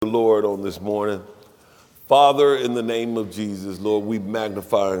Lord on this morning. Father, in the name of Jesus, Lord, we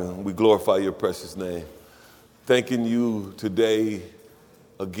magnify and we glorify your precious name. Thanking you today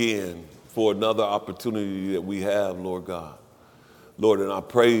again for another opportunity that we have, Lord God. Lord, and I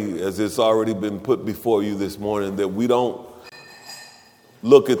pray, as it's already been put before you this morning, that we don't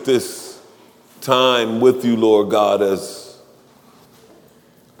look at this time with you, Lord God, as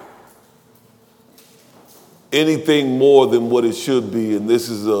anything more than what it should be. And this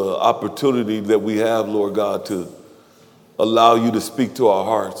is an opportunity that we have, Lord God, to allow you to speak to our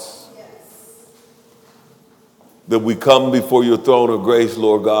hearts. That we come before your throne of grace,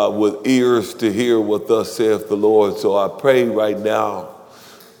 Lord God, with ears to hear what thus saith the Lord. So I pray right now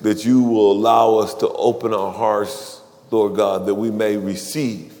that you will allow us to open our hearts, Lord God, that we may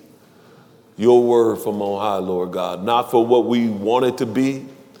receive your word from on high, Lord God. Not for what we want it to be,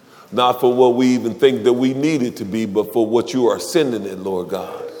 not for what we even think that we need it to be, but for what you are sending it, Lord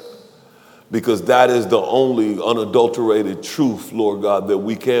God. Because that is the only unadulterated truth, Lord God, that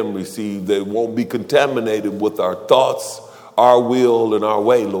we can receive, that won't be contaminated with our thoughts, our will, and our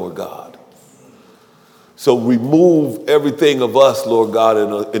way, Lord God. So remove everything of us, Lord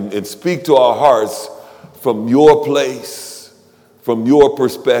God, and speak to our hearts from your place, from your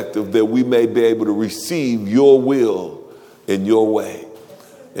perspective, that we may be able to receive your will in your way.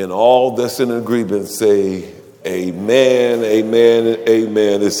 And all that's in agreement say, amen, amen, and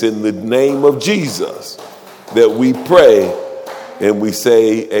amen. It's in the name of Jesus that we pray and we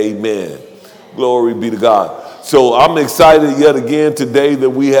say amen. Glory be to God. So I'm excited yet again today that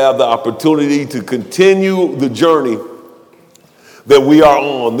we have the opportunity to continue the journey that we are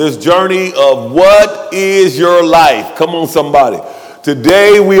on. This journey of what is your life? Come on, somebody.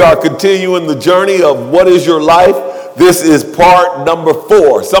 Today we are continuing the journey of what is your life. This is part number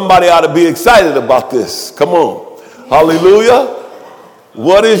 4. Somebody ought to be excited about this. Come on. Hallelujah.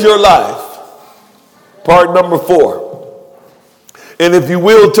 What is your life? Part number 4. And if you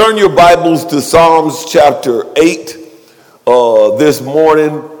will, turn your Bibles to Psalms chapter 8 this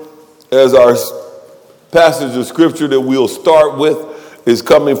morning, as our passage of scripture that we'll start with is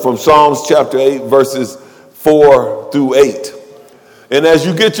coming from Psalms chapter 8, verses 4 through 8. And as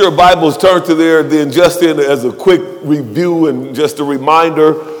you get your Bibles turned to there, then just in as a quick review and just a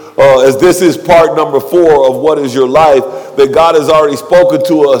reminder, as this is part number 4 of what is your life, that God has already spoken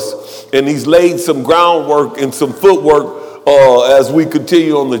to us and he's laid some groundwork and some footwork as we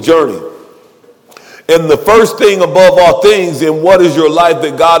continue on the journey. And the first thing above all things in what is your life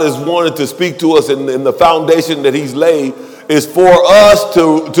that God has wanted to speak to us in the foundation that he's laid is for us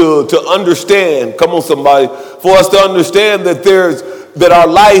to understand, come on somebody, for us to understand that our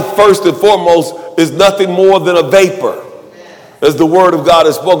life, first and foremost, is nothing more than a vapor, as the word of God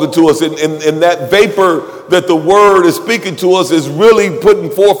has spoken to us. And that vapor that the word is speaking to us is really putting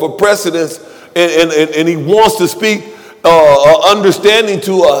forth a precedence, and he wants to speak understanding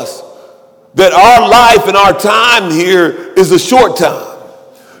to us that our life and our time here is a short time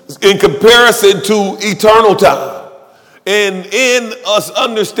in comparison to eternal time. And in us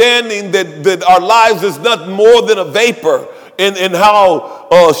understanding that our lives is nothing more than a vapor, and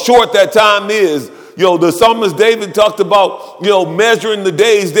how short that time is. You know, the psalmist David talked about, measuring the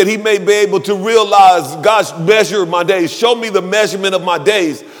days that he may be able to realize, gosh, measure my days. Show me the measurement of my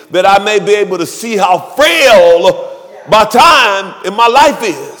days that I may be able to see how frail my time in my life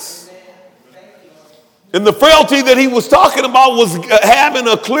is. And the frailty that he was talking about was having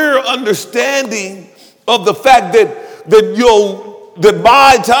a clear understanding of the fact that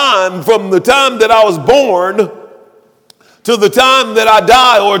my time, from the time that I was born to the time that I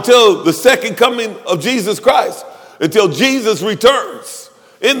die, or till the second coming of Jesus Christ, until Jesus returns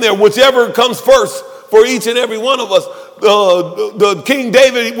in there, whichever comes first for each and every one of us. The King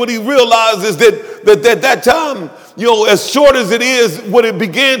David, what he realized is that time, as short as it is, what it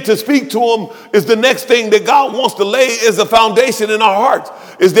began to speak to him is the next thing that God wants to lay as a foundation in our hearts,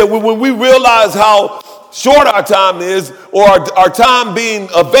 is that when we realize how short our time is, or our time being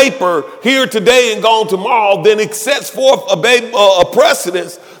a vapor here today and gone tomorrow, then it sets forth a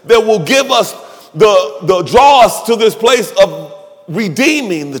precedence that will give us the draw us to this place of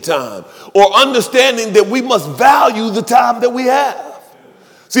redeeming the time, or understanding that we must value the time that we have.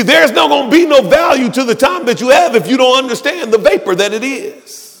 See, there's not going to be no value to the time that you have if you don't understand the vapor that it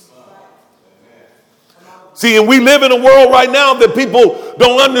is. See, and we live in a world right now that people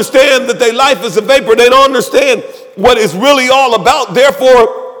don't understand that their life is a vapor. They don't understand what it's really all about.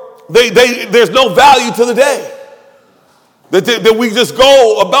 Therefore, there's no value to the day. That we just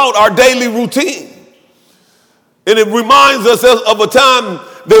go about our daily routine. And it reminds us of a time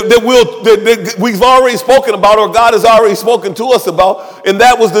that we've already spoken about, or God has already spoken to us about. And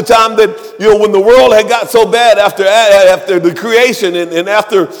that was the time that, when the world had got so bad after the creation and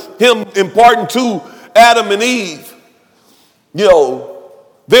after him imparting to Adam and Eve,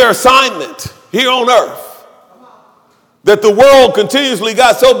 their assignment here on earth. That the world continuously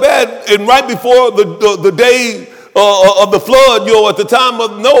got so bad, and right before the day of the flood, at the time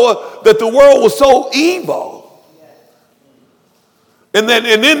of Noah, that the world was so evil. And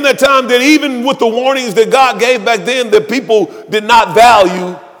in that time, that even with the warnings that God gave back then, that people did not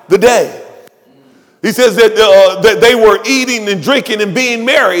value the day. He says that they were eating and drinking and being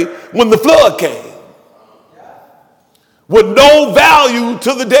merry when the flood came. With no value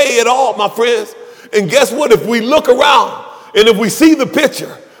to the day at all, my friends. And guess what? If we look around and if we see the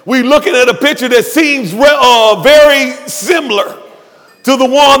picture, we're looking at a picture that seems very similar to the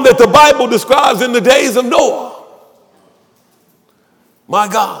one that the Bible describes in the days of Noah. My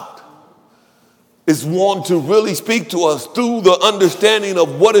God is one to really speak to us through the understanding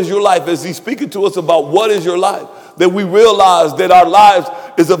of what is your life. As he's speaking to us about what is your life, that we realize that our lives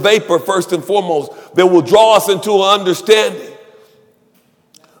is a vapor first and foremost, that will draw us into an understanding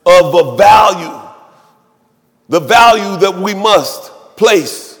of the value that we must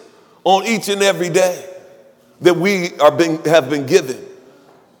place on each and every day that we have been given.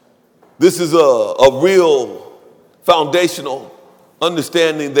 This is a real foundational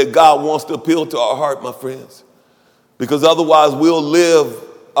understanding that God wants to appeal to our heart, my friends, because otherwise we'll live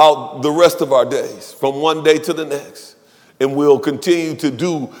out the rest of our days from one day to the next, and we'll continue to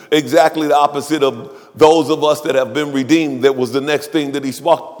do exactly the opposite of those of us that have been redeemed. That was the next thing that he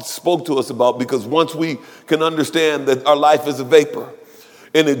spoke to us about, because once we can understand that our life is a vapor,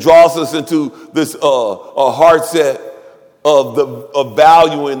 and it draws us into this a heart set of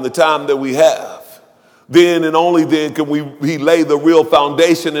valuing the time that we have, then and only then can we lay the real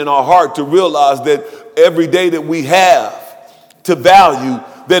foundation in our heart to realize that every day that we have to value,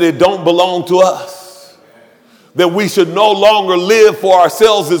 that it don't belong to us. That we should no longer live for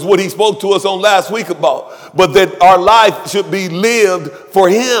ourselves, is what he spoke to us on last week about, but that our life should be lived for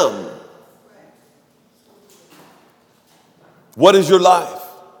him. What is your life?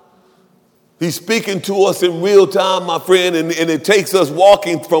 He's speaking to us in real time, my friend, and it takes us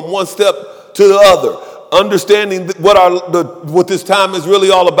walking from one step to the other. Understanding what this time is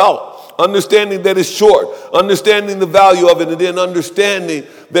really all about. Understanding that it's short. Understanding the value of it. And then understanding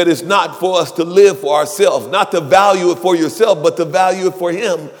that it's not for us to live for ourselves. Not to value it for yourself, but to value it for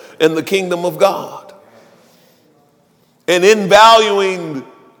him and the kingdom of God. And in valuing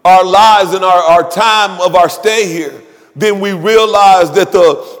our lives and our time of our stay here, then we realize that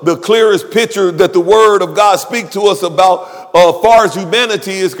the clearest picture that the word of God speaks to us about as far as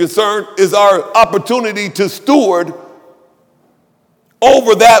humanity is concerned is our opportunity to steward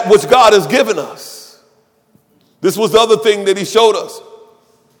over that which God has given us. This was the other thing that he showed us.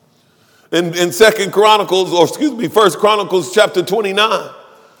 In 1 Chronicles chapter 29,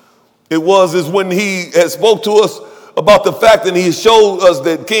 is when he had spoke to us about the fact that he showed us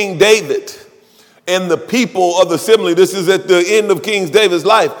that King David and the people of the assembly, this is at the end of King David's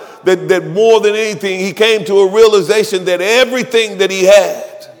life, that more than anything, he came to a realization that everything that he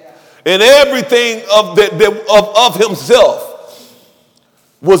had and everything of himself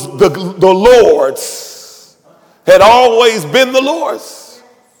was the Lord's, had always been the Lord's,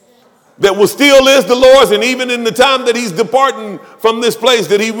 that still is the Lord's. And even in the time that he's departing from this place,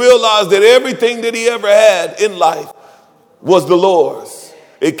 that he realized that everything that he ever had in life was the Lord's.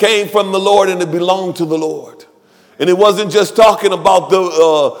 It came from the Lord and it belonged to the Lord. And it wasn't just talking about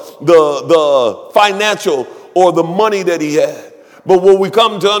the financial or the money that he had. But when we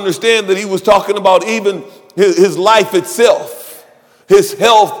come to understand that he was talking about even his life itself, his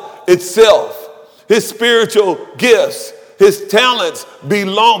health itself, his spiritual gifts, his talents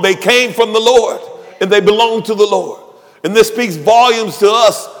they came from the Lord and they belong to the Lord. And this speaks volumes to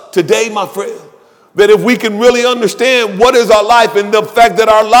us today, my friend. That if we can really understand what is our life and the fact that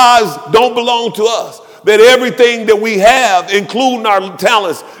our lives don't belong to us, that everything that we have, including our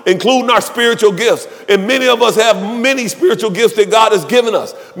talents, including our spiritual gifts, and many of us have many spiritual gifts that God has given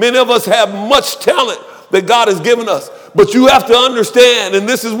us. Many of us have much talent that God has given us. But you have to understand, and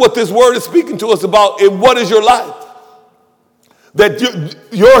this is what this word is speaking to us about, and what is your life? That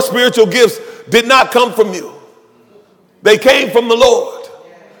your spiritual gifts did not come from you. They came from the Lord.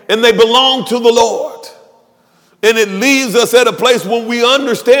 And they belong to the Lord. And it leaves us at a place when we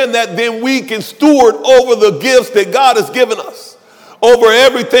understand that, then we can steward over the gifts that God has given us, over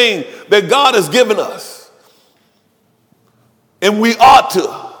everything that God has given us. And we ought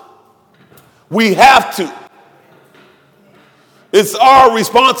to. We have to. It's our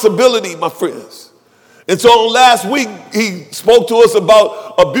responsibility, my friends. And so last week, he spoke to us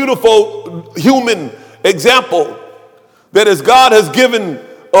about a beautiful human example that as God has given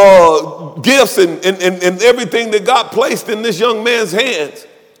gifts and everything that God placed in this young man's hands,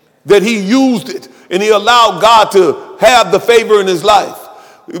 that he used it and he allowed God to have the favor in his life.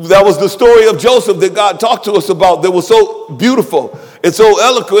 That was the story of Joseph that God talked to us about that was so beautiful and so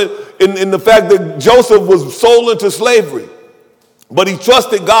eloquent in the fact that Joseph was sold into slavery. But he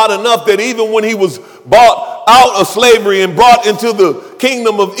trusted God enough that even when he was bought out of slavery and brought into the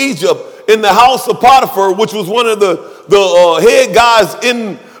kingdom of Egypt in the house of Potiphar, which was one of the head guys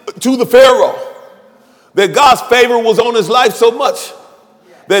to the Pharaoh, that God's favor was on his life so much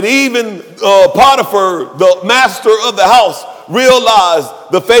that even Potiphar, the master of the house, realized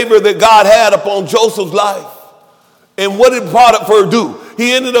the favor that God had upon Joseph's life. And what did Potiphar do?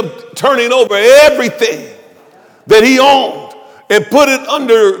 He ended up turning over everything that he owned and put it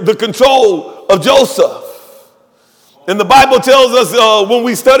under the control of Joseph. And the Bible tells us when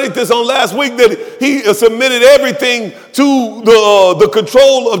we studied this on last week that he submitted everything to the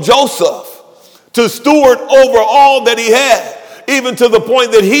control of Joseph to steward over all that he had, even to the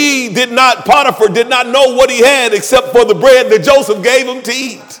point that Potiphar did not know what he had except for the bread that Joseph gave him to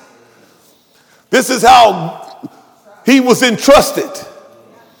eat. This is how he was entrusted.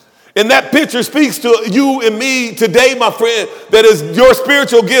 And that picture speaks to you and me today, my friend, that is your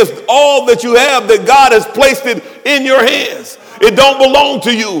spiritual gift, all that you have, that God has placed it in your hands. It don't belong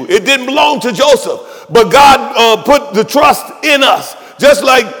to you. It didn't belong to Joseph, but God put the trust in us, just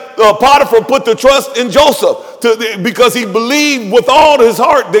like Potiphar put the trust in Joseph because he believed with all his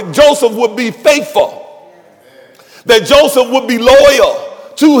heart that Joseph would be faithful, that Joseph would be loyal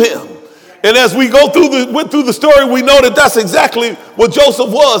to him. And as we went through the story, we know that that's exactly what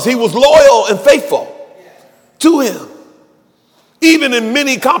Joseph was. He was loyal and faithful to him, even in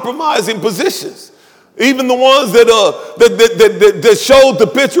many compromising positions, even the ones that showed the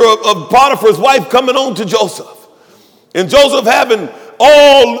picture of Potiphar's wife coming on to Joseph, and Joseph having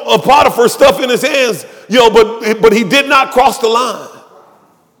all of Potiphar's stuff in his hands, but he did not cross the line.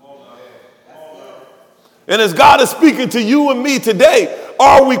 And as God is speaking to you and me today,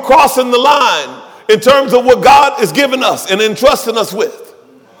 are we crossing the line in terms of what God is giving us and entrusting us with?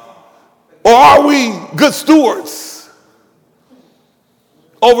 Or are we good stewards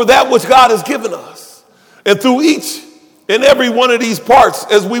over that which God has given us? And through each and every one of these parts,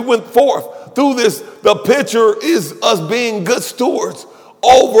 as we went forth through this, the picture is us being good stewards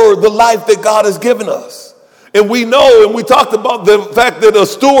over the life that God has given us. And we know, and we talked about the fact that a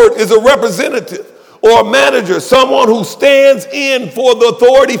steward is a representative or a manager, someone who stands in for the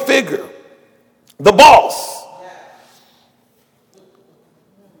authority figure, the boss.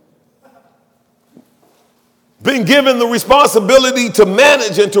 Being given the responsibility to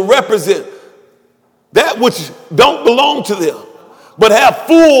manage and to represent that which don't belong to them, but have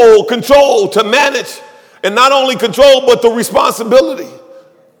full control to manage, and not only control, but the responsibility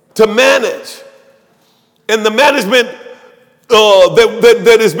to manage. And the management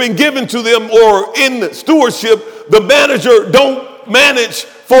that has been given to them, or in stewardship, the manager don't manage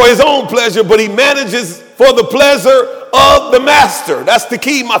for his own pleasure, but he manages for the pleasure of the master. That's the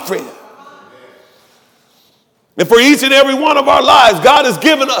key, my friend. And for each and every one of our lives, God has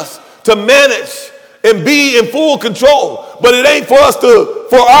given us to manage and be in full control. But it ain't for us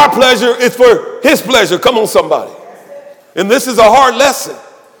for our pleasure, it's for his pleasure. Come on, somebody. And this is a hard lesson.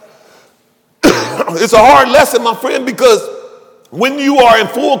 It's a hard lesson, my friend, because when you are in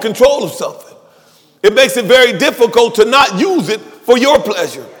full control of something, it makes it very difficult to not use it for your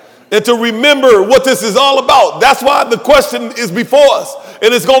pleasure and to remember what this is all about. That's why the question is before us,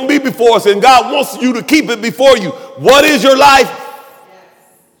 and it's going to be before us, and God wants you to keep it before you. What is your life?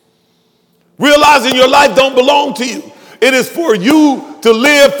 Realizing your life don't belong to you. It is for you to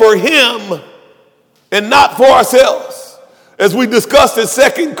live for him and not for ourselves. As we discussed in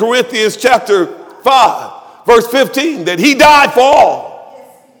 2 Corinthians chapter 5, verse 15, that he died for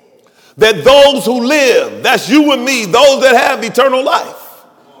all, that those who live, that's you and me, those that have eternal life,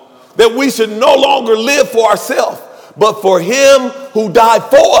 that we should no longer live for ourselves, but for him who died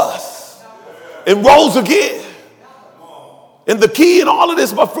for us and rose again. And the key in all of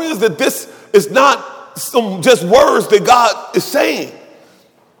this, my friends, that this is not some just words that God is saying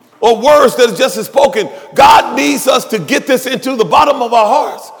or words that just is spoken. God needs us to get this into the bottom of our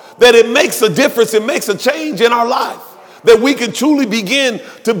hearts, that it makes a difference, it makes a change in our life, that we can truly begin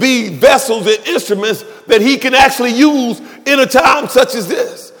to be vessels and instruments that he can actually use in a time such as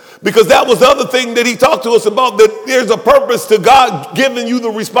this. Because that was the other thing that he talked to us about, that there's a purpose to God giving you the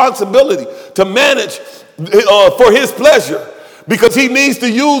responsibility to manage for his pleasure. Because he needs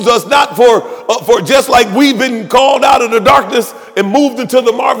to use us not for just like we've been called out of the darkness and moved into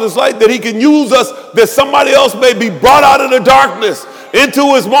the marvelous light, that he can use us that somebody else may be brought out of the darkness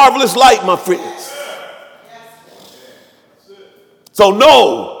into his marvelous light, my friends. So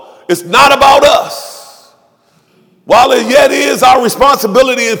no, it's not about us. While it yet is our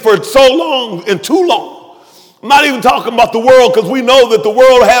responsibility, and for so long and too long, I'm not even talking about the world, because we know that the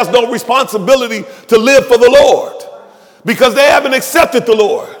world has no responsibility to live for the Lord because they haven't accepted the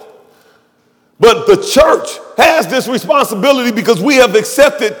Lord. But the church has this responsibility because we have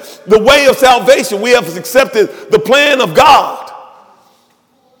accepted the way of salvation. We have accepted the plan of God.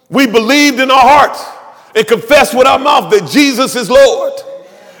 We believed in our hearts and confessed with our mouth that Jesus is Lord.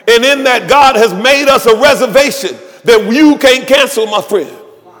 And in that, God has made us a reservation that you can't cancel, my friend.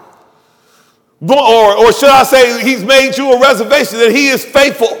 Or should I say, he's made you a reservation that he is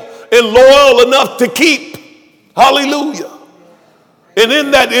faithful and loyal enough to keep. Hallelujah. And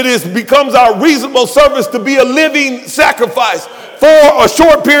in that, becomes our reasonable service to be a living sacrifice for a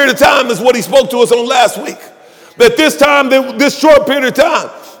short period of time, is what he spoke to us on last week. That this short period of time,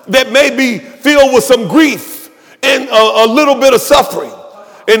 that may be filled with some grief and a little bit of suffering.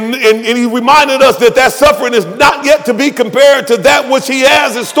 And he reminded us that suffering is not yet to be compared to that which he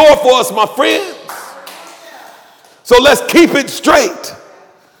has in store for us, my friends. So let's keep it straight.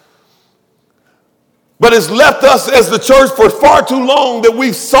 But it's left us as the church for far too long that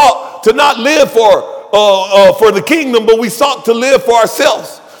we've sought to not live for the kingdom, but we sought to live for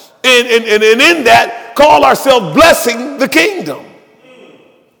ourselves. And in that, call ourselves blessing the kingdom.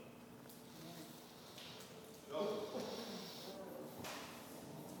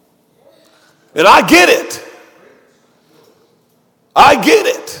 And I get it. I get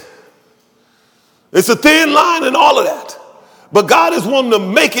it. It's a thin line and all of that. But God is wanting to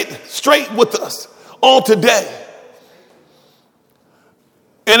make it straight with us on today.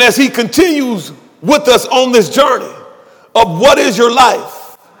 And as he continues with us on this journey of what is your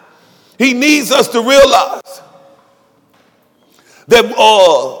life, he needs us to realize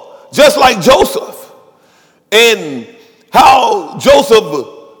that just like Joseph, and how Joseph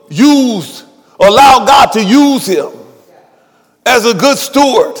allowed God to use him as a good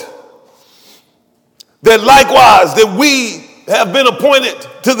steward, that likewise that we have been appointed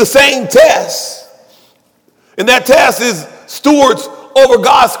to the same task. And that task is stewards over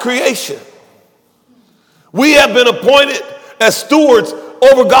God's creation. We have been appointed as stewards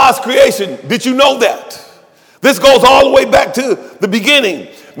over God's creation. Did you know that? This goes all the way back to the beginning.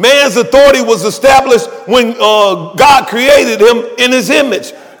 Man's authority was established when God created him in his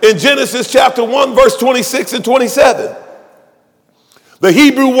image. In Genesis chapter 1, verse 26 and 27. The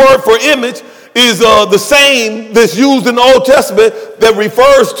Hebrew word for image is the same that's used in the Old Testament that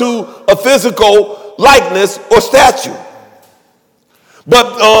refers to a physical likeness or statue. But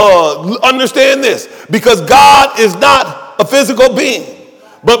understand this, because God is not a physical being,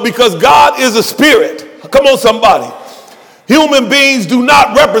 but because God is a spirit. Come on, somebody. Human beings do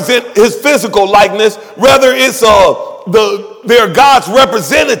not represent his physical likeness. Rather, it's they're God's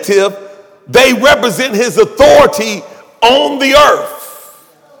representative. They represent his authority on the earth.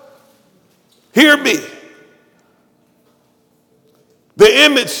 Hear me. The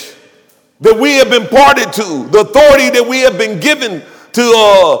image that we have been parted to, the authority that we have been given to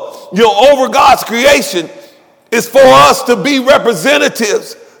over God's creation, is for us to be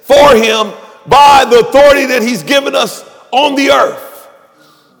representatives for him by the authority that he's given us on the earth.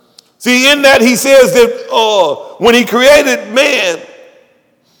 See, in that he says that when he created man,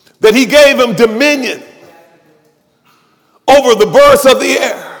 that he gave him dominion over the birds of the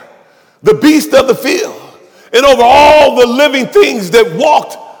air, the beasts of the field, and over all the living things that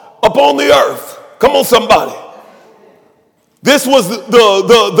walked upon the earth. Come on, somebody. This was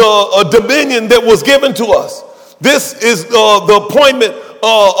the dominion that was given to us. This is the appointment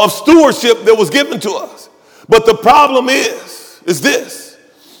of stewardship that was given to us. But the problem is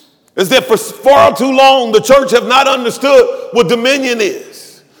that for far too long, the church have not understood what dominion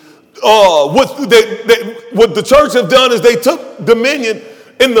is. What the church have done is they took dominion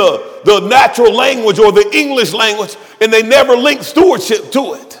in the natural language or the English language, and they never linked stewardship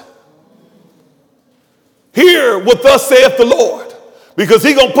to it. Hear what thus saith the Lord, because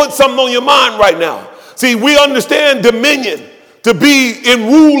he's going to put something on your mind right now. See, we understand dominion to be in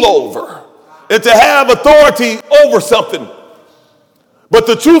rule over and to have authority over something. But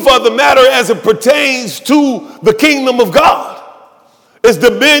the truth of the matter as it pertains to the kingdom of God is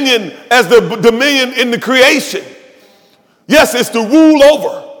dominion as the dominion in the creation. Yes, it's to rule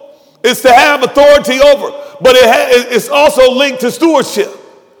over. It's to have authority over. But it's also linked to stewardship.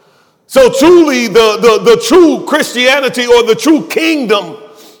 So truly, the true Christianity or the true kingdom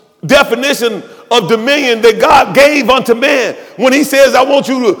definition of dominion that God gave unto man, when he says, I want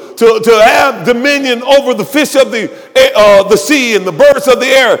you to have dominion over the fish of the sea and the birds of the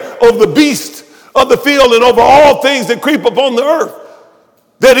air, over the beasts of the field, and over all things that creep upon the earth,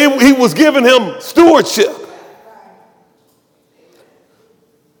 that he was giving him stewardship.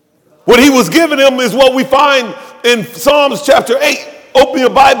 What he was giving him is what we find in Psalms chapter 8. Open your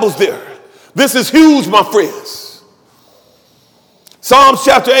Bibles there. This is huge, my friends. Psalms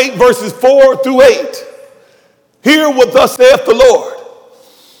chapter 8, verses 4 through 8. Hear what thus saith the Lord.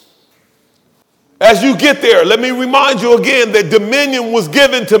 As you get there, let me remind you again that dominion was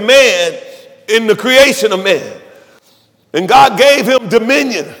given to man in the creation of man. And God gave him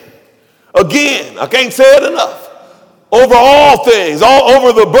dominion. Again, I can't say it enough. Over all things, all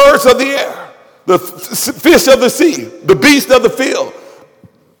over the birds of the air, the fish of the sea, the beast of the field,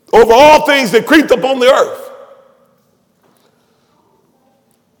 over all things that creep upon the earth.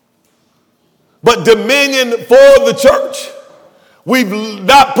 But dominion for the church, we've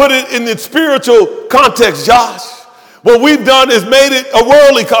not put it in its spiritual context, Josh. What we've done is made it a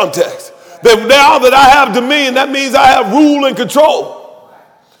worldly context. That now that I have dominion, that means I have rule and control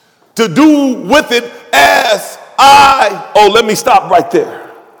to do with it as let me stop right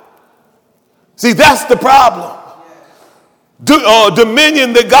there. See, that's the problem.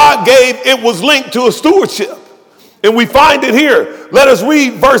 Dominion that God gave, it was linked to a stewardship. And we find it here. Let us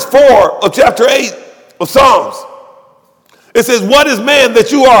read verse 4 of chapter 8 of Psalms. It says, what is man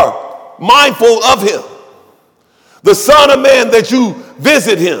that you are mindful of him? The son of man that you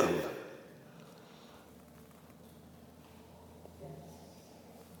visit him.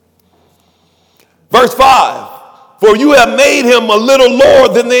 Verse 5. For you have made him a little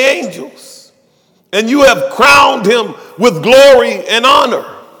lower than the angels, and you have crowned him with glory and honor.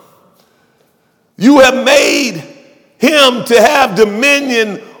 You have made him to have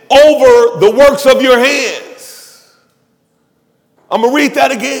dominion over the works of your hands. I'm going to read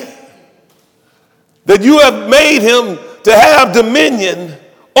that again. That you have made him to have dominion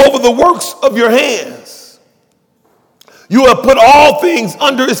over the works of your hands. You have put all things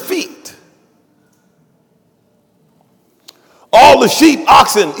under his feet. All the sheep,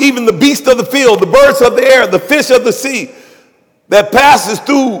 oxen, even the beasts of the field, the birds of the air, the fish of the sea that passes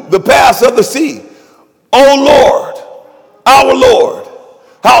through the paths of the sea. O Lord, our Lord,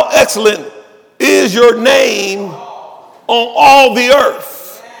 how excellent is your name on all the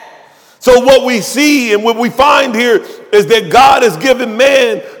earth. So what we see and what we find here is that God has given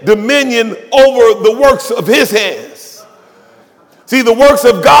man dominion over the works of his hands. See, the works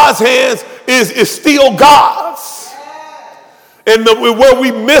of God's hands is still God's. And where we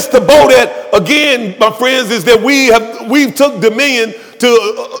missed the boat at, again, my friends, is that we took dominion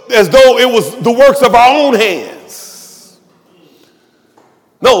to as though it was the works of our own hands.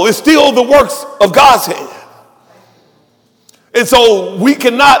 No, it's still the works of God's hand. And so we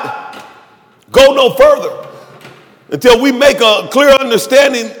cannot go no further until we make a clear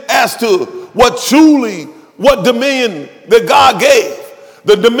understanding as to what dominion that God gave.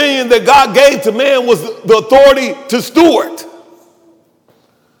 The dominion that God gave to man was the authority to steward.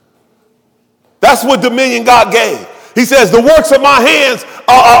 That's what dominion God gave. He says, the works of my hands,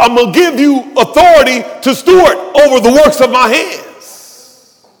 I'm going to give you authority to steward over the works of my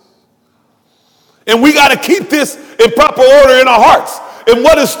hands. And we got to keep this in proper order in our hearts. And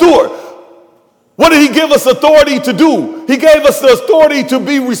what is steward? What did he give us authority to do? He gave us the authority to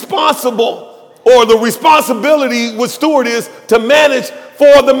be responsible, or the responsibility with steward is to manage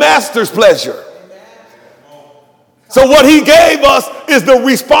for the master's pleasure. So what he gave us is the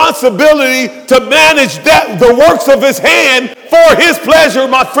responsibility to manage the works of his hand for his pleasure,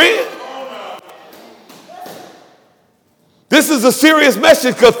 my friend. This is a serious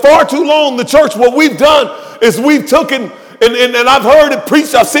message, because far too long the church, what we've done is we've taken, and I've heard it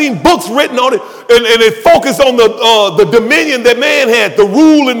preached, I've seen books written on it, and it focused on the dominion that man had, the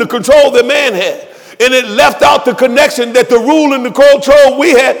rule and the control that man had. And it left out the connection that the rule and the control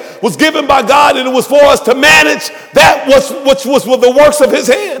we had was given by God, and it was for us to manage that which was with the works of his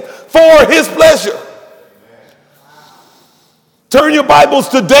hand for his pleasure. Turn your Bibles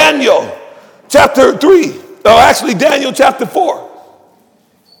to Daniel chapter 3, or actually Daniel chapter 4.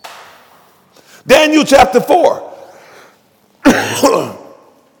 Daniel chapter 4.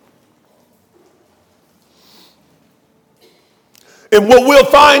 And what we'll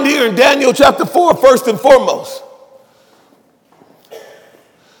find here in Daniel chapter 4, first and foremost,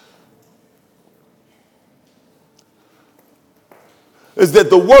 is that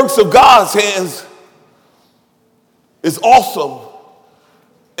the works of God's hands is awesome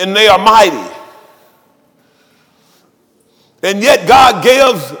and they are mighty. And yet God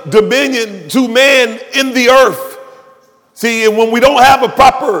gives dominion to man in the earth. See, and when we don't have a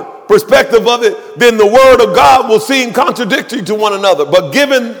proper perspective of it, then the word of God will seem contradictory to one another. But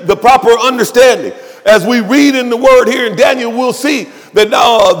given the proper understanding, as we read in the word here in Daniel, we'll see that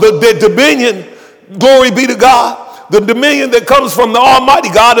the dominion, glory be to God, the dominion that comes from the Almighty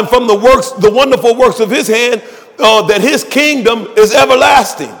God and from the works, the wonderful works of his hand, that his kingdom is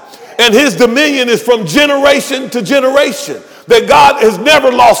everlasting. And his dominion is from generation to generation. That God has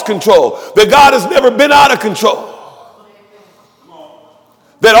never lost control. That God has never been out of control.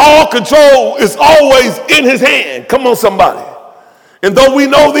 That all control is always in his hand. Come on, somebody. And though we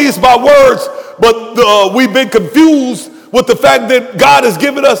know these by words, but we've been confused with the fact that God has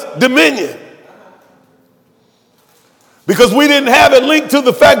given us dominion. Because we didn't have it linked to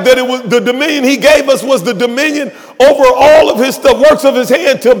the fact that it was the dominion he gave us was the dominion over all of his stuff, works of his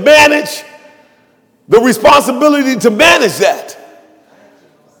hand, to manage the responsibility to manage that.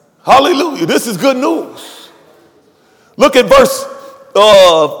 Hallelujah. This is good news. Look at verse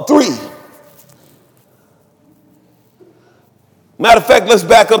 3. Matter of fact, let's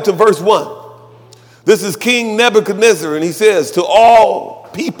back up to verse 1. This is King Nebuchadnezzar, and he says to all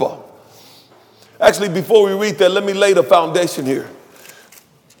people. Actually, before we read that, let me lay the foundation here.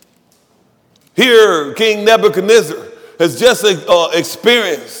 Here, King Nebuchadnezzar has just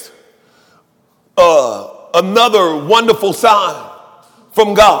experienced another wonderful sign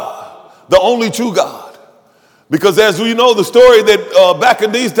from God, the only true God. Because as we know the story that back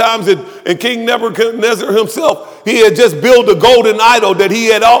in these times, and King Nebuchadnezzar himself, he had just built a golden idol that he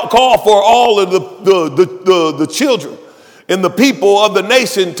had called for all of the children and the people of the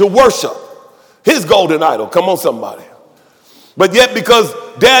nation to worship. His golden idol. Come on, somebody. But yet because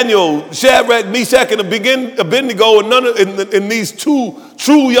Daniel, Shadrach, Meshach, and Abednego, and these two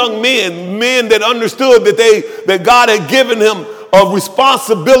true young men that understood that God had given him a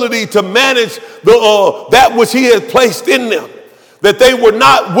responsibility to manage that which he had placed in them, that they were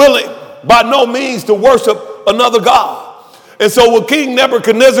not willing by no means to worship another God. And so what King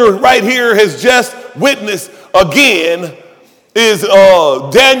Nebuchadnezzar right here has just witnessed again is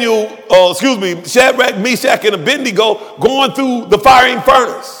Shadrach, Meshach, and Abednego going through the firing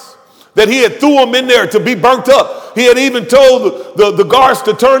furnace. That he had threw them in there to be burnt up. He had even told the guards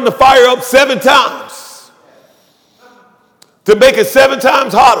to turn the fire up 7 times. To make it 7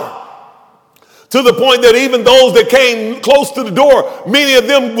 times hotter. To the point that even those that came close to the door, many of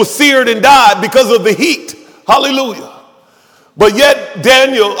them were seared and died because of the heat. Hallelujah. But yet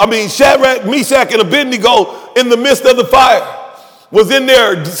Shadrach, Meshach, and Abednego in the midst of the fire was in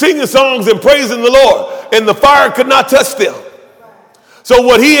there singing songs and praising the Lord, and the fire could not touch them. So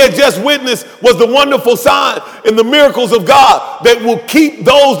what he had just witnessed was the wonderful sign and the miracles of God that will keep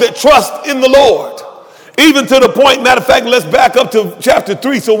those that trust in the Lord. Even to the point, matter of fact, let's back up to chapter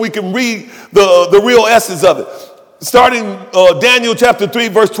 3 so we can read the real essence of it. Starting Daniel chapter 3,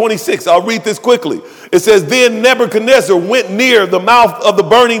 verse 26. I'll read this quickly. It says, Then Nebuchadnezzar went near the mouth of the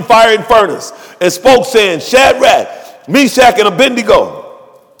burning fiery furnace and spoke, saying, Shadrach, Meshach, and Abednego,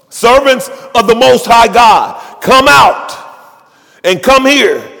 servants of the Most High God, come out and come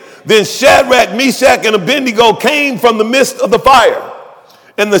here. Then Shadrach, Meshach, and Abednego came from the midst of the fire.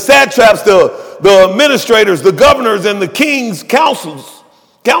 And the satraps, the administrators, the governors, and the king's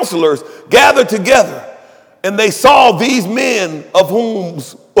counselors gathered together. And they saw these men of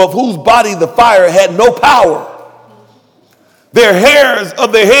whose body the fire had no power. Their hairs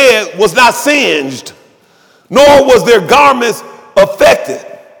of their head was not singed, nor was their garments affected.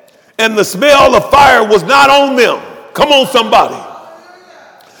 And the smell of fire was not on them. Come on, somebody.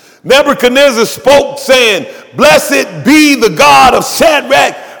 Nebuchadnezzar spoke, saying, Blessed be the God of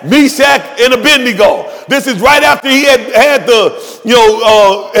Shadrach, Meshach, and Abednego. This is right after he had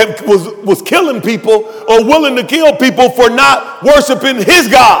was killing people or willing to kill people for not worshiping his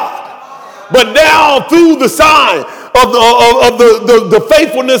God. But now through the sign of the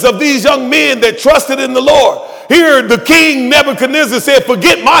faithfulness of these young men that trusted in the Lord, here the king Nebuchadnezzar said,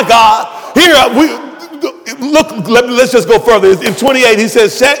 forget my God. Here let's just go further. In 28 he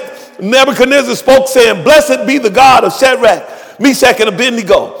says, Nebuchadnezzar spoke, saying, Blessed be the God of Shadrach, Meshach, and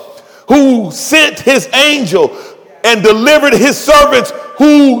Abednego, who sent his angel and delivered his servants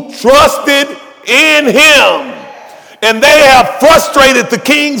who trusted in him. And they have frustrated the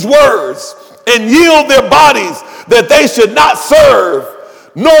king's words and yield their bodies that they should not serve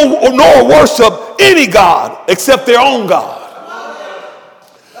nor worship any God except their own God.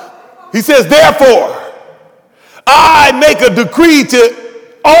 He says, therefore, I make a decree to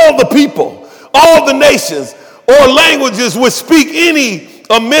all the people, all the nations or languages which speak any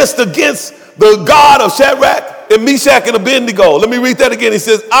a mist against the God of Shadrach and Meshach and Abednego. Let me read that again. He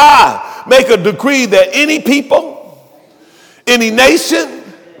says, I make a decree that any people, any nation,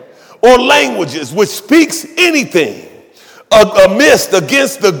 or languages which speaks anything amiss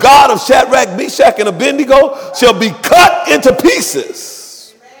against the God of Shadrach, Meshach, and Abednego shall be cut into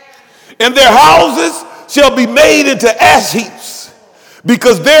pieces, and their houses shall be made into ash heaps,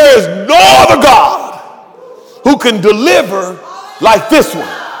 because there is no other God who can deliver like this one.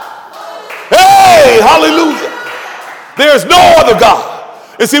 Hey, hallelujah. There's no other God.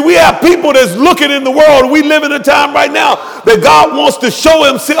 And see, we have people that's looking in the world. We live in a time right now that God wants to show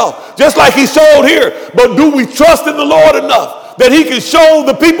himself, just like he showed here. But do we trust in the Lord enough that he can show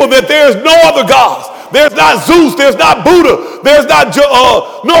the people that there's no other gods? There's not Zeus, there's not Buddha, there's not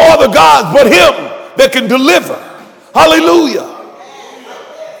no other gods but him that can deliver. Hallelujah.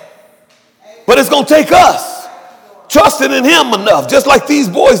 But it's going to take us trusting in him enough, just like these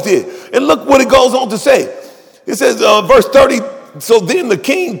boys did. And look what it goes on to say. It says, verse 30, so then the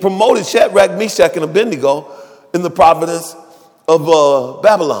king promoted Shadrach, Meshach, and Abednego in the province of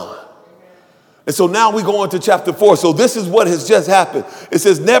Babylon. And so now we go into chapter 4. So this is what has just happened. It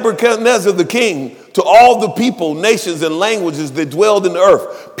says, Nebuchadnezzar the king, to all the people, nations, and languages that dwelled in the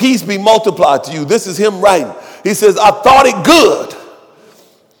earth, peace be multiplied to you. This is him writing. He says, I thought it good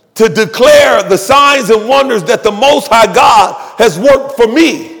to declare the signs and wonders that the Most High God has worked for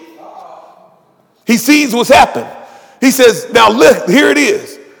me. He sees what's happened. He says, now look, here it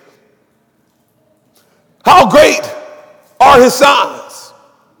is. How great are his signs?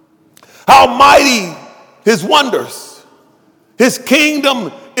 How mighty his wonders. His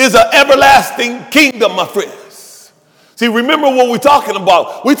kingdom is an everlasting kingdom, my friends. See, remember what we're talking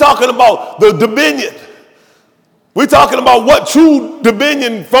about. We're talking about the dominion. We're talking about what true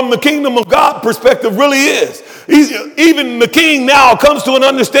dominion from the kingdom of God perspective really is. Even the king now comes to an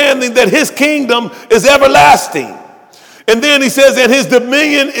understanding that his kingdom is everlasting. And then he says that his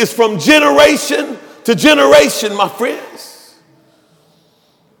dominion is from generation to generation, my friends.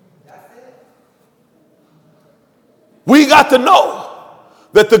 We got to know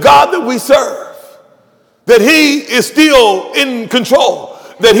that the God that we serve, that he is still in control,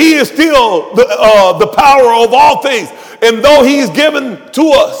 that he is still the power of all things. And though he is given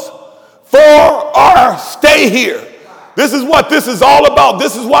to us for our stay here, this is what this is all about.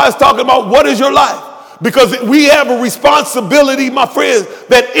 This is why it's talking about what is your life. Because we have a responsibility, my friends,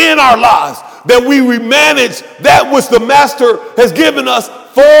 that in our lives, that we manage that which the master has given us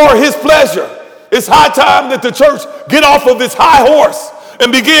for his pleasure. It's high time that the church get off of its high horse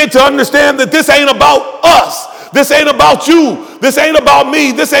and begin to understand that this ain't about us. This ain't about you. This ain't about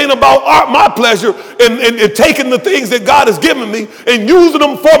me. This ain't about my pleasure and taking the things that God has given me and using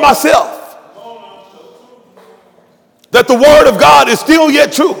them for myself. That the word of God is still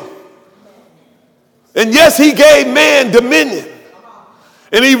yet true. And yes, he gave man dominion.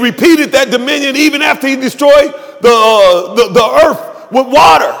 And he repeated that dominion even after he destroyed the earth with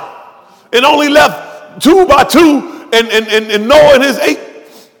water. And only left 2 by 2 and Noah and his 8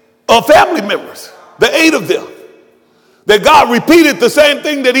 family members. The 8 of them. That God repeated the same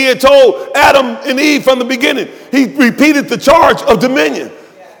thing that he had told Adam and Eve from the beginning. He repeated the charge of dominion.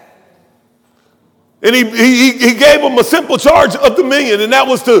 And he gave them a simple charge of dominion, and that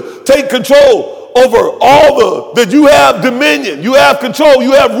was to take control over all that you have dominion, you have control,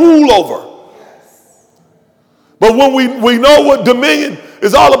 you have rule over. But when we know what dominion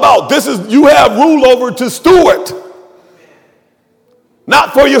is all about, this is you have rule over to steward.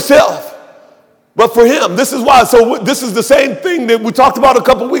 Not for yourself, but for him. This is why. So this is the same thing that we talked about a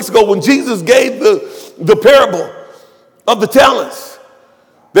couple weeks ago when Jesus gave the parable of the talents.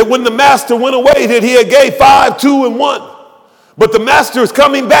 That when the master went away, that he had gave 5, 2, and 1. But the master is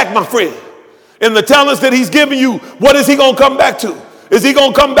coming back, my friend. And the talents that he's giving you, what is he going to come back to? Is he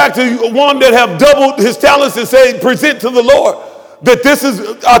going to come back to one that have doubled his talents and say, present to the Lord, that this is,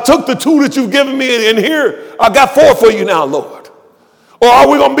 I took the 2 that you've given me and here, I got 4 for you now, Lord. Or are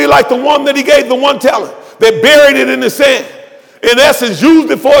we going to be like the one that he gave the 1 talent, that buried it in the sand, in essence,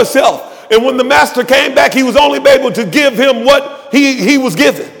 used it for himself. And when the master came back, he was only able to give him what he was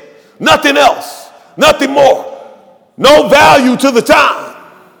given. Nothing else, nothing more. No value to the time.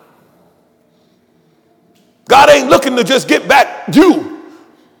 God ain't looking to just get back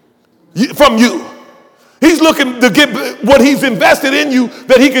from you. He's looking to get what he's invested in you,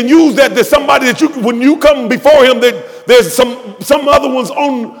 that he can use that to somebody that you, when you come before him, that there's some other ones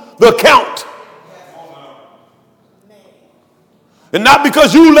on the account. And not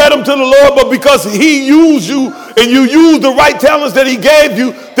because you led him to the Lord, but because he used you and you used the right talents that he gave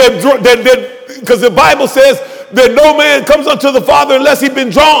you. Because the Bible says that no man comes unto the Father unless he's been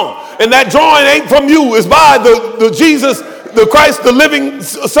drawn. And that drawing ain't from you. It's by the Jesus, the Christ, the living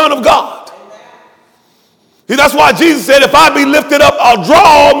Son of God. See, that's why Jesus said, if I be lifted up, I'll draw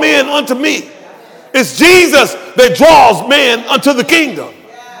all men unto me. It's Jesus that draws man unto the kingdom.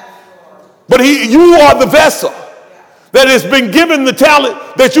 But you are the vessel that has been given the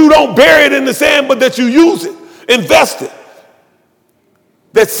talent, that you don't bury it in the sand, but that you use it, invest it,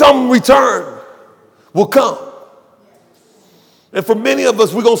 that some return will come. And for many of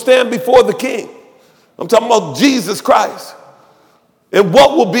us, we're going to stand before the King. I'm talking about Jesus Christ. And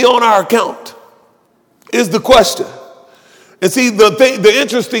what will be on our account is the question. And see, the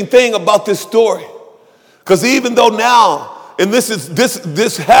interesting thing about this story, because even though now, and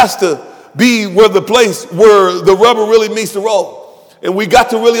this has to be where the place where the rubber really meets the road. And we got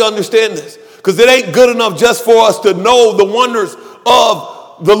to really understand this, because it ain't good enough just for us to know the wonders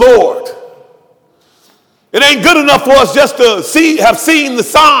of the Lord. It ain't good enough for us just to have seen the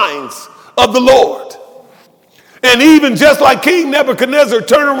signs of the Lord. And even just like King Nebuchadnezzar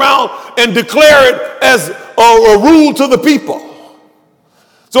turn around and declare it as a rule to the people.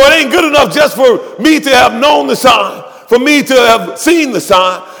 So it ain't good enough just for me to have known the sign, for me to have seen the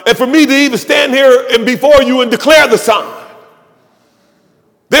sign, and for me to even stand here and before you and declare the sign.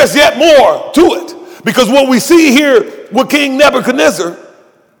 There's yet more to it. Because what we see here with King Nebuchadnezzar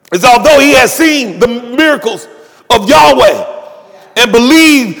is, although he has seen the miracles of Yahweh and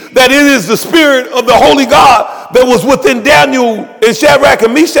believed that it is the spirit of the holy God that was within Daniel and Shadrach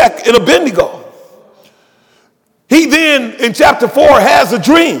and Meshach and Abednego, he then in chapter 4 has a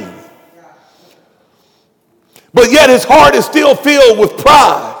dream. But yet his heart is still filled with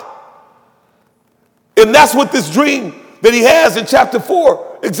pride. And that's what this dream that he has in chapter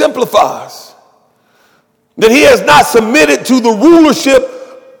 4 exemplifies. That he has not submitted to the rulership,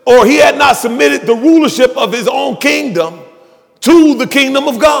 or he had not submitted the rulership of his own kingdom to the kingdom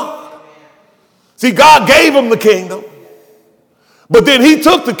of God. See, God gave him the kingdom, but then he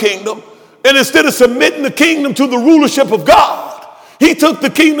took the kingdom, and instead of submitting the kingdom to the rulership of God, he took the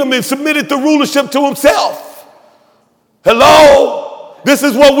kingdom and submitted the rulership to himself. Hello? This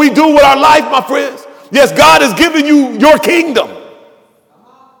is what we do with our life, my friends. Yes, God has given you your kingdom.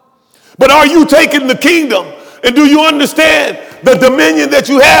 But are you taking the kingdom, and do you understand the dominion that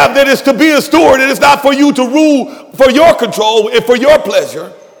you have, that is to be a steward? It is not for you to rule for your control and for your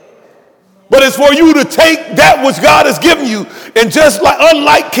pleasure, but it's for you to take that which God has given you, and just like,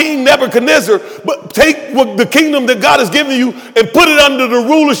 unlike King Nebuchadnezzar, but take the kingdom that God has given you and put it under the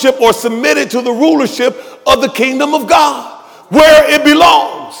rulership, or submit it to the rulership of the kingdom of God, where it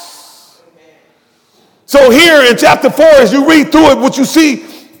belongs. So here in chapter 4, as you read through it, what you see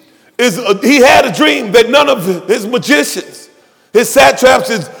is he had a dream that none of his magicians, his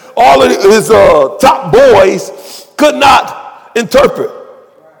satraps, all of his top boys could not interpret.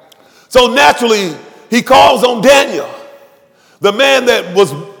 So naturally, he calls on Daniel, the man that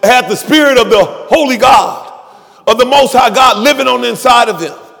had the spirit of the holy God, of the Most High God living on the inside of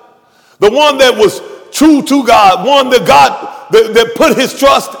him, the one that was true to God, one that that put his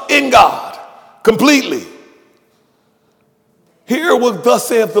trust in God completely. Hear what thus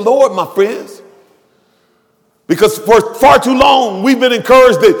saith the Lord, my friends. Because for far too long, we've been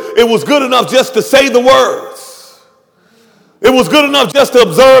encouraged that it was good enough just to say the words. It was good enough just to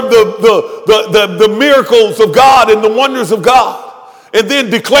observe the miracles of God and the wonders of God, and then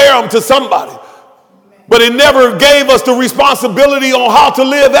declare them to somebody. But it never gave us the responsibility on how to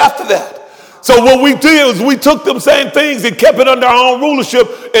live after that. So what we did is we took them same things and kept it under our own rulership,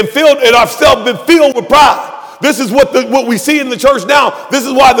 and ourselves been filled with pride. This is what we see in the church now. This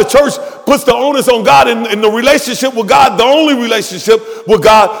is why the church puts the onus on God, in the relationship with God. The only relationship with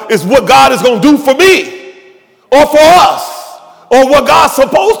God is what God is going to do for me or for us, or what God's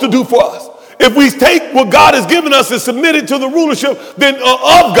supposed to do for us. If we take what God has given us and submit it to the rulership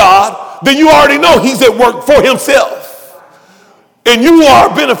of God, then you already know he's at work for himself. And you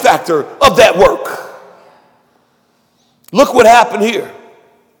are a benefactor of that work. Look what happened here.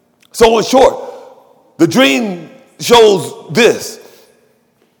 So in short, the dream shows this.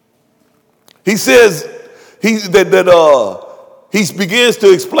 He says he begins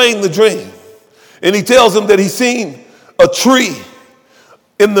to explain the dream. And he tells him that he's seen a tree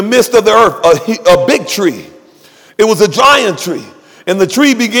in the midst of the earth, a big tree. It was a giant tree. And the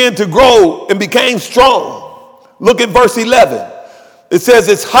tree began to grow and became strong. Look at verse 11. It says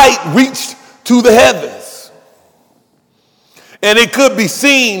its height reached to the heavens, and it could be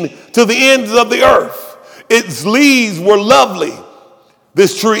seen to the ends of the earth. Its leaves were lovely,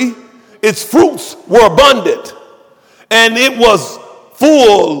 this tree. Its fruits were abundant, and it was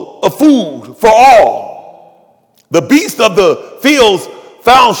full of food for all. The beasts of the fields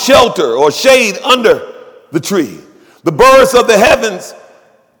found shelter or shade under the tree. The birds of the heavens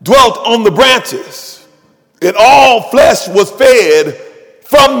dwelt on the branches, and all flesh was fed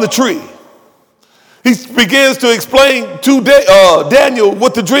from the tree. He begins to explain to Daniel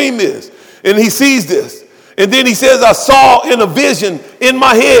what the dream is, and he sees this. And then he says, I saw in a vision in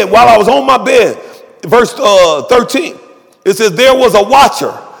my head while I was on my bed. Verse 13, it says, there was a watcher,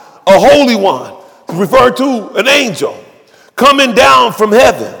 a holy one, referred to an angel, coming down from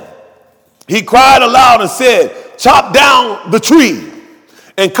heaven. He cried aloud and said, chop down the tree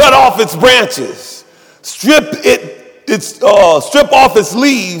and cut off its branches, strip off its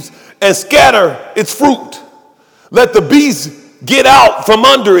leaves and scatter its fruit. Let the beasts get out from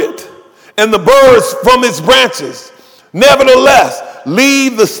under it and the birds from its branches. Nevertheless,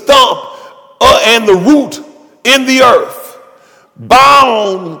 leave the stump and the root in the earth,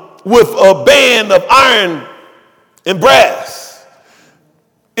 bound with a band of iron and brass.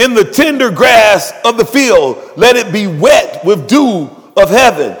 In the tender grass of the field, let it be wet with dew of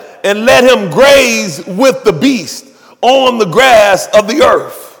heaven, and let him graze with the beast on the grass of the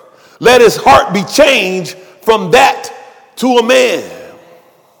earth. Let his heart be changed from that to a man.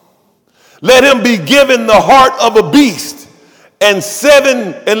 Let him be given the heart of a beast, and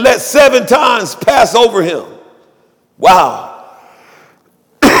let 7 times pass over him. Wow.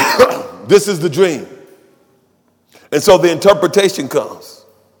 This is the dream. And so the interpretation comes.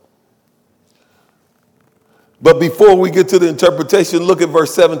 But before we get to the interpretation, look at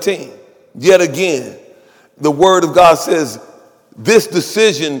verse 17. Yet again, the word of God says, this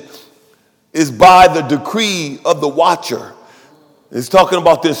decision is by the decree of the watcher. It's talking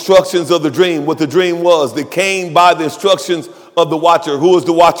about the instructions of the dream, what the dream was. They came by the instructions of the watcher. Who is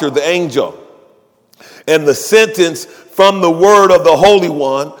the watcher? The angel. And the sentence from the word of the Holy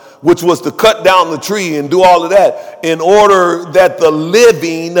One, which was to cut down the tree and do all of that, in order that the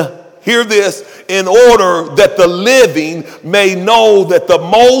living, hear this, in order that the living may know that the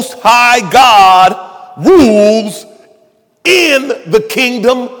Most High God rules in the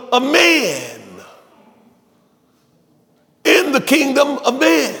kingdom of man. In the kingdom of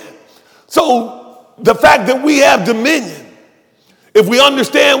man. So the fact that we have dominion, if we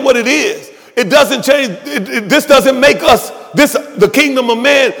understand what it is, it doesn't change. This doesn't make us the kingdom of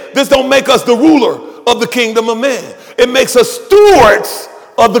man. This don't make us the ruler of the kingdom of man. It makes us stewards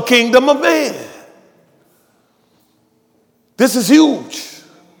of the kingdom of man. This is huge.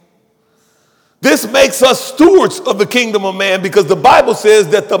 This makes us stewards of the kingdom of man, because the Bible says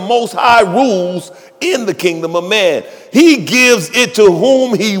that the Most High rules in the kingdom of man. He gives it to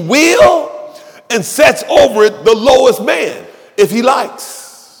whom he will and sets over it the lowest man if he likes.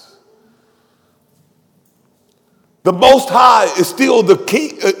 The Most High is still the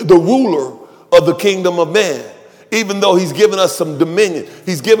ruler of the kingdom of man, even though he's given us some dominion.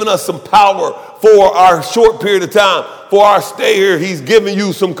 He's given us some power for our short period of time. For our stay here, he's given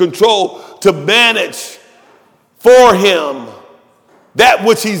you some control to manage for him that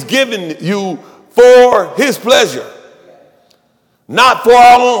which he's given you for his pleasure, not for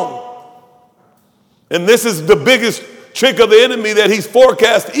our own. And this is the biggest trick of the enemy that he's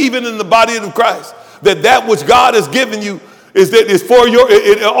forecast, even in the body of Christ, that which God has given you is for your,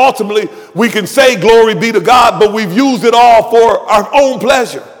 ultimately we can say glory be to God, but we've used it all for our own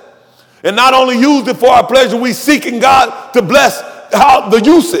pleasure. And not only used it for our pleasure, we seeking God to bless the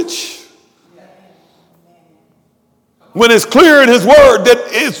usage. When it's clear in his word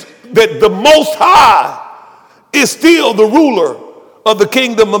that the Most High is still the ruler of the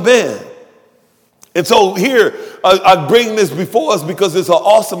kingdom of man. And so here, I bring this before us because it's an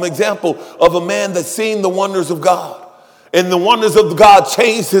awesome example of a man that's seen the wonders of God. And the wonders of God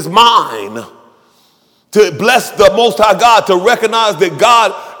changed his mind to bless the Most High God, to recognize that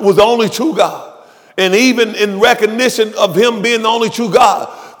God was the only true God. And even in recognition of him being the only true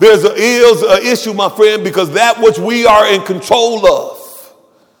God, there's an issue, my friend, because that which we are in control of,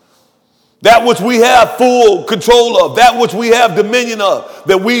 that which we have full control of, that which we have dominion of,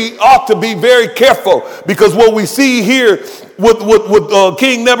 that we ought to be very careful, because what we see here with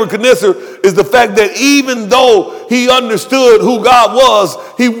King Nebuchadnezzar is the fact that even though he understood who God was,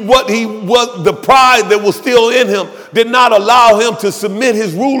 the pride that was still in him did not allow him to submit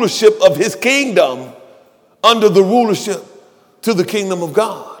his rulership of his kingdom under the rulership to the kingdom of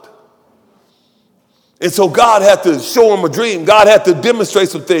God. And so God had to show him a dream. God had to demonstrate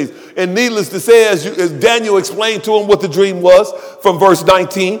some things. And needless to say, as Daniel explained to him what the dream was from verse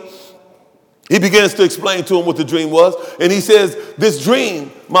 19, he begins to explain to him what the dream was. And he says, this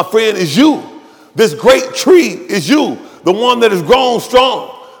dream, my friend, is you. This great tree is you. The one that has grown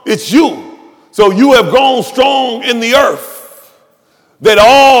strong. It's you. So you have grown strong in the earth, that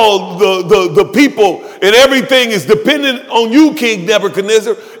all the people and everything is dependent on you, King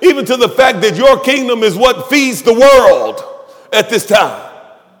Nebuchadnezzar, even to the fact that your kingdom is what feeds the world at this time.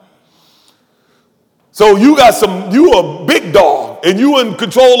 So you a big dog, and you in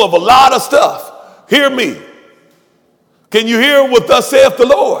control of a lot of stuff. Hear me. Can you hear what thus saith the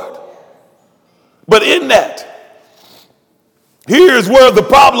Lord? But in that, here's where the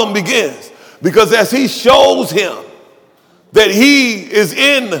problem begins. Because as he shows him that he is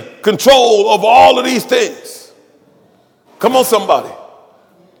in control of all of these things. Come on, somebody.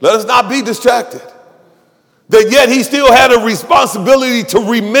 Let us not be distracted. That yet he still had a responsibility to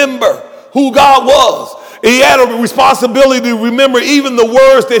remember who God was. He had a responsibility to remember even the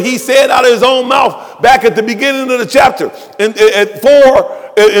words that he said out of his own mouth back at the beginning of the chapter.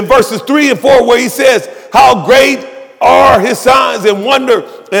 In verses 3 and 4, where he says, how great are his signs and wonder,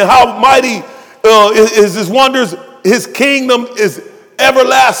 and how mighty is his wonders. His kingdom is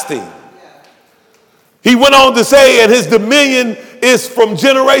everlasting. He went on to say, and his dominion is from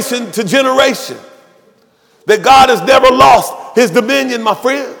generation to generation. That God has never lost his dominion, my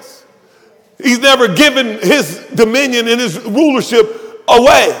friends. He's never given his dominion and his rulership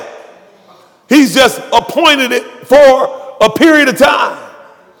away. He's just appointed it for a period of time.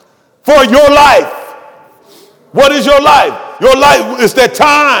 For your life. What is your life? Your life is that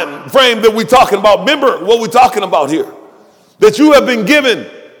time frame that we're talking about. Remember what we're talking about here. That you have been given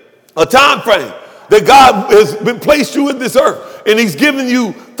a time frame. That God has been placed you in this earth. And he's given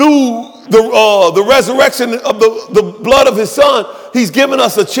you through the resurrection of the blood of his son. He's given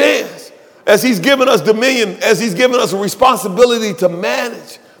us a chance. As he's given us dominion. As he's given us a responsibility to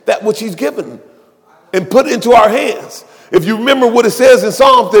manage that which he's given. And put into our hands. If you remember what it says in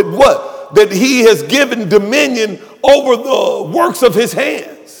Psalms, that what? That he has given dominion over the works of his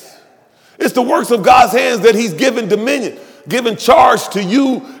hands. It's the works of God's hands that he's given dominion, given charge to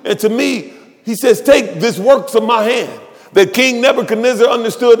you and to me. He says, take this works of my hand. That King Nebuchadnezzar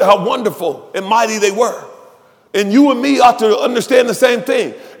understood how wonderful and mighty they were. And you and me ought to understand the same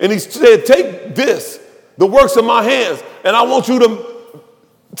thing. And he said, take this, the works of my hands, and I want you to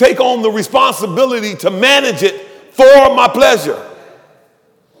take on the responsibility to manage it for my pleasure.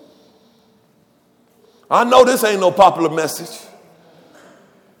 I know this ain't no popular message.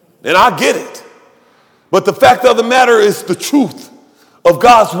 And I get it. But the fact of the matter is the truth of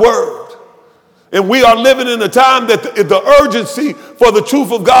God's word. And we are living in a time that the urgency for the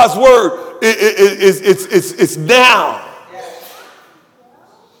truth of God's word it's now.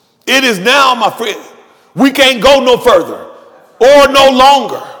 It is now, my friend. We can't go no further or no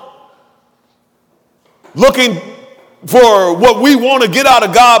longer looking for what we want to get out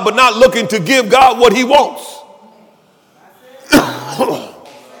of God, but not looking to give God what he wants.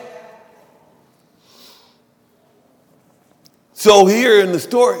 So here in the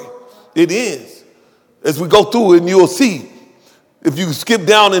story, it ends. As we go through it, and you'll see, if you skip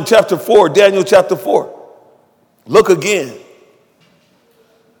down in chapter 4, Daniel chapter 4, look again.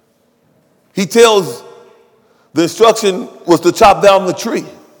 He tells the instruction was to chop down the tree.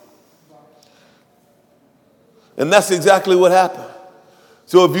 And that's exactly what happened.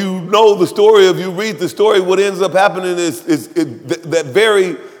 So if you know the story, if you read the story, what ends up happening is that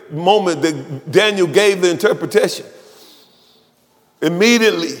very moment that Daniel gave the interpretation.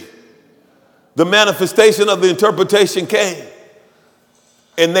 Immediately, the manifestation of the interpretation came.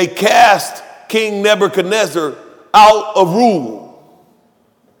 And they cast King Nebuchadnezzar out of rule.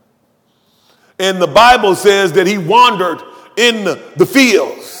 And the Bible says that he wandered in the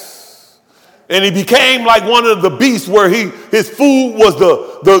fields. And he became like one of the beasts where his food was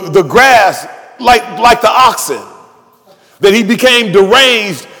the grass like the oxen. That he became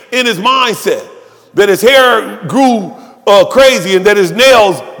deranged in his mindset. That his hair grew crazy and that his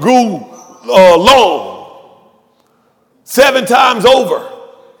nails grew long. 7 times over.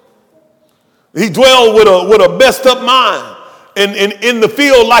 He dwelled with a messed up mind and in the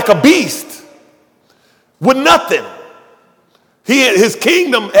field like a beast with nothing. His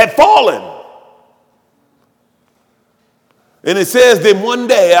kingdom had fallen. And it says that one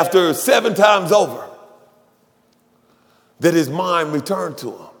day, after 7 times over, that his mind returned to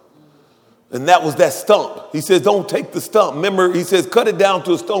him. And that was that stump. He says, don't take the stump. Remember, he says, cut it down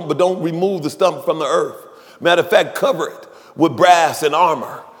to a stump, but don't remove the stump from the earth. Matter of fact, cover it with brass and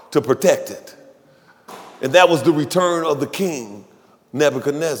armor to protect it. And that was the return of the king,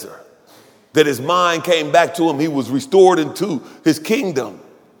 Nebuchadnezzar. That his mind came back to him. He was restored into his kingdom.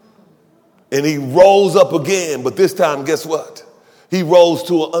 And he rose up again, but this time, guess what? He rose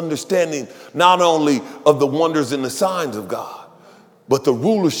to an understanding not only of the wonders and the signs of God, but the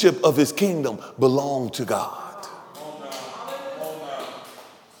rulership of his kingdom belonged to God.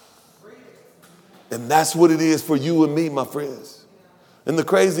 And that's what it is for you and me, my friends. And the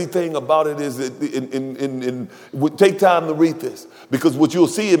crazy thing about it is that take time to read this, because what you'll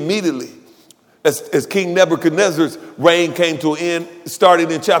see immediately as King Nebuchadnezzar's reign came to an end,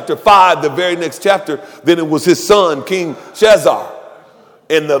 starting in chapter 5, the very next chapter, then it was his son, King Shazar.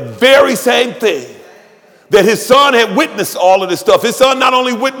 And the very same thing that his son had witnessed all of this stuff. His son not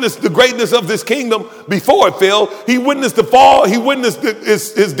only witnessed the greatness of this kingdom before it fell, he witnessed the fall. He witnessed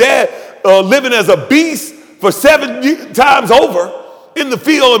his dad living as a beast for 7 times over in the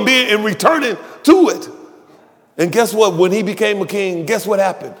field and returning to it. And guess what? When he became a king, guess what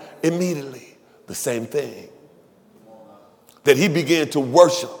happened? Immediately, the same thing. That he began to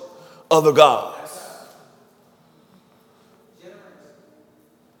worship other gods.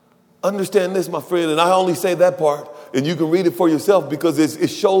 Understand this, my friend, and I only say that part, and you can read it for yourself, because it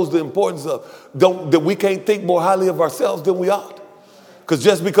shows the importance of that we can't think more highly of ourselves than we ought. Because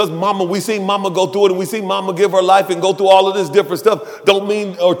just because we see mama go through it, and we see mama give her life and go through all of this different stuff, don't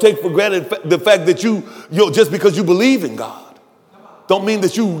mean or take for granted the fact that you just because you believe in God, don't mean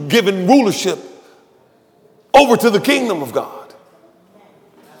that you giving rulership over to the kingdom of God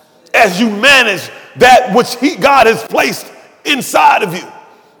as you manage that which God has placed inside of you.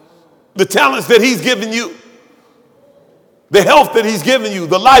 The talents that he's given you, the health that he's given you,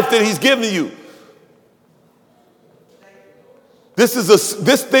 the life that he's given you.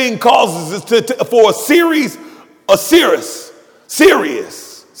 This thing causes for a serious,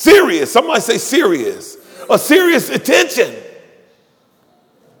 somebody say serious, a serious attention.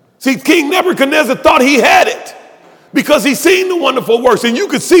 See, King Nebuchadnezzar thought he had it because he seen the wonderful works, and you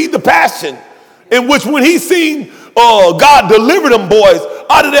could see the passion in which when he seen God deliver them boys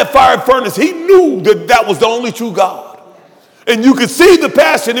out of that fire furnace, he knew that was the only true God. And you could see the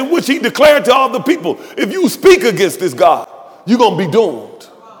passion in which he declared to all the people, if you speak against this God, you're going to be doomed.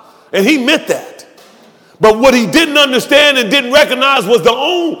 And he meant that. But what he didn't understand and didn't recognize was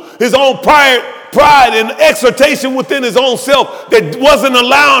his own pride and exhortation within his own self that wasn't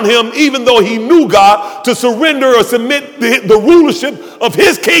allowing him, even though he knew God, to surrender or submit the rulership of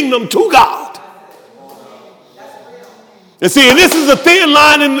his kingdom to God. And see, and this is a thin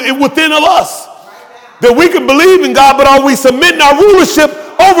line within of us, that we can believe in God, but are we submitting our rulership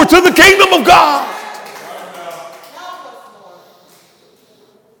over to the kingdom of God?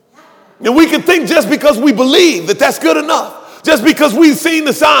 And we can think just because we believe that that's good enough, just because we've seen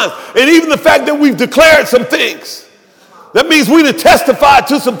the signs, and even the fact that we've declared some things, that means we to testify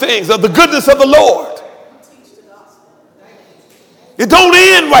to some things of the goodness of the Lord. It don't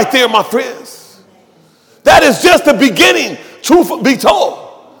end right there, my friends. That is just the beginning, truth be told.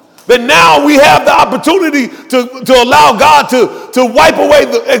 That now we have the opportunity to allow God to wipe away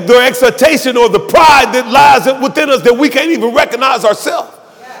the exhortation or the pride that lies within us that we can't even recognize ourselves.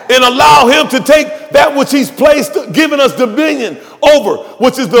 And allow him to take that which he's placed, given us dominion over,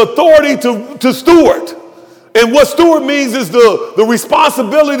 which is the authority to steward. And what steward means is the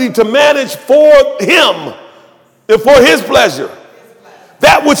responsibility to manage for him and for his pleasure.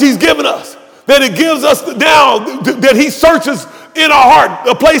 That which he's given us. That it gives us now, that he searches in our heart,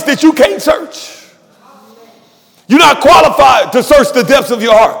 a place that you can't search. You're not qualified to search the depths of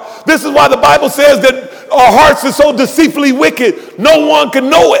your heart. This is why the Bible says that our hearts are so deceitfully wicked, no one can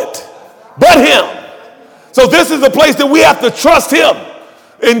know it but him. So this is a place that we have to trust him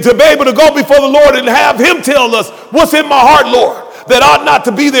and to be able to go before the Lord and have him tell us what's in my heart, Lord, that ought not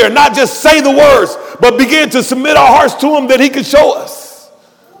to be there. Not just say the words, but begin to submit our hearts to him that he can show us.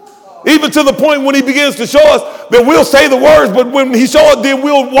 Even to the point when he begins to show us that we'll say the words, but when he shows us, then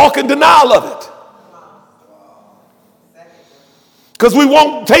we'll walk in denial of it. Because we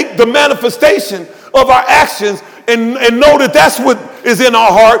won't take the manifestation of our actions and know that that's what is in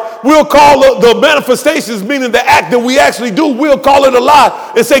our heart. We'll call the manifestations, meaning the act that we actually do, we'll call it a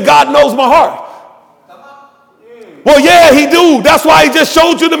lie and say, God knows my heart. Well, yeah, he do. That's why he just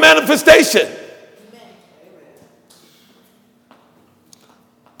showed you the manifestation.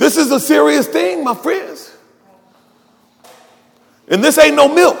 This is a serious thing, my friends. And this ain't no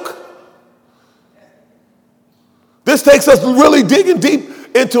milk. This takes us really digging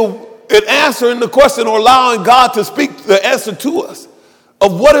deep into an answer in the question, or allowing God to speak the answer to us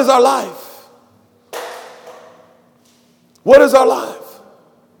of what is our life. What is our life?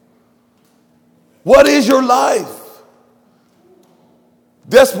 What is your life?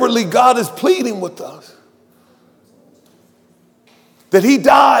 Desperately, God is pleading with us. That he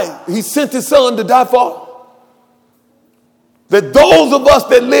died. He sent his son to die for all. That those of us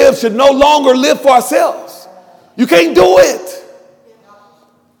that live should no longer live for ourselves. You can't do it.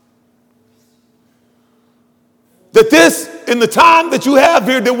 That this, in the time that you have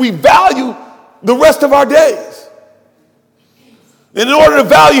here, that we value the rest of our days. And in order to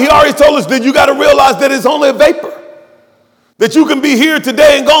value, he already told us that you got to realize that it's only a vapor. That you can be here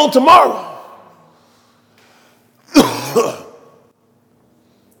today and gone tomorrow.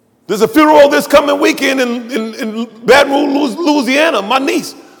 There's a funeral this coming weekend in Baton Rouge, Louisiana. My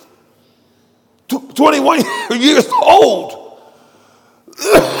niece, 21 years old.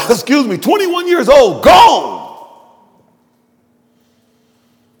 Excuse me, 21 years old, gone.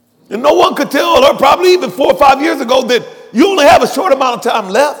 And no one could tell her, probably even 4 or 5 years ago, that you only have a short amount of time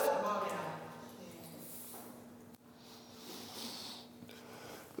left.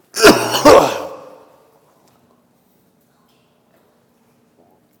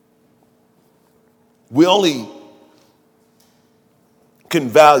 We only can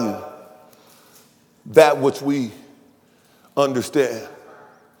value that which we understand.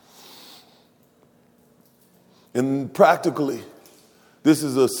 And practically, this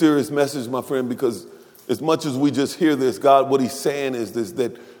is a serious message, my friend, because as much as we just hear this, God, what he's saying is this,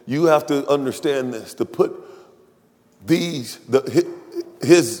 that you have to understand this, to put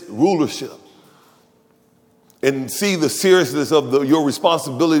his rulership and see the seriousness of your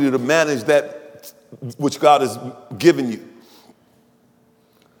responsibility to manage that which God has given you.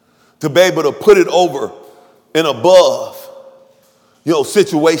 To be able to put it over and above,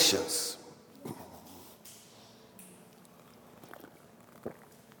 situations.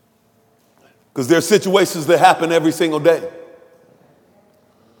 Because there are situations that happen every single day.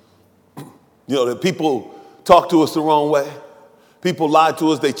 That people talk to us the wrong way. People lie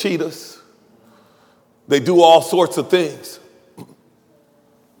to us, they cheat us. They do all sorts of things.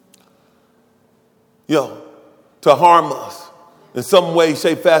 To harm us in some way,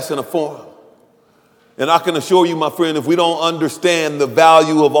 shape, fashion, or form. And I can assure you, my friend, if we don't understand the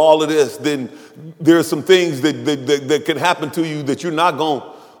value of all of this, then there are some things that can happen to you that you're not going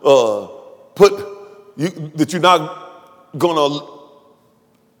to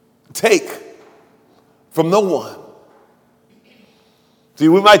take from no one. See,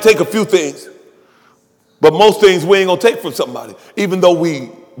 we might take a few things, but most things we ain't going to take from somebody, even though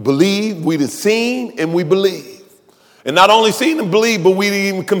we believe, we'd have seen, and we believe. And not only seen and believe, but we'd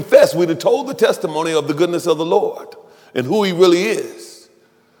even confess. We'd have told the testimony of the goodness of the Lord and who he really is.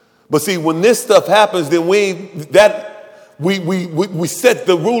 But see, when this stuff happens, then we set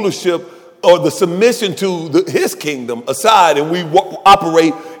the rulership or the submission to his kingdom aside, and we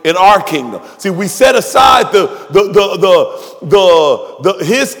operate in our kingdom. See, we set aside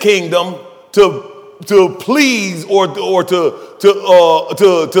his kingdom to please or to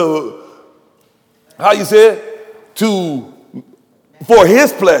how you say it? For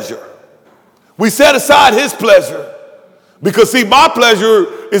his pleasure. We set aside his pleasure because see, my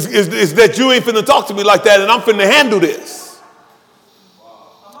pleasure is that you ain't finna talk to me like that and I'm finna handle this.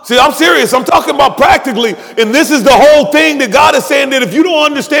 See, I'm serious. I'm talking about practically, and this is the whole thing that God is saying, that if you don't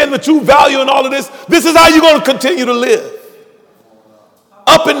understand the true value in all of this, this is how you're going to continue to live.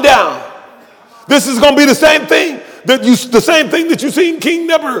 Up and down. This is going to be the same thing that you seen King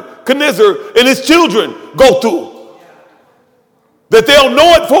Nebuchadnezzar and his children go through. That they'll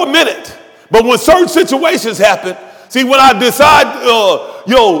know it for a minute, but when certain situations happen, see, when I decide,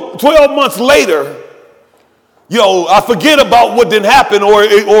 12 months later, I forget about what didn't happen, or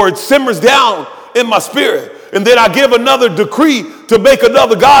it simmers down in my spirit, and then I give another decree to make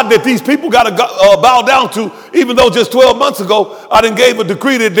another God that these people got to bow down to, even though just 12 months ago I done gave a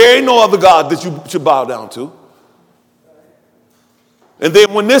decree that there ain't no other God that you should bow down to. And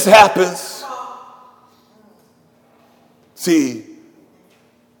then when this happens, see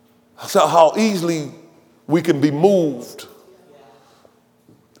how easily we can be moved.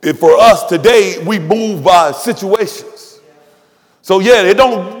 And for us today, we move by situations. So yeah, it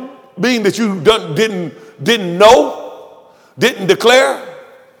don't mean that you didn't know, didn't declare,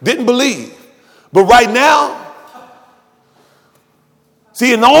 didn't believe. But right now,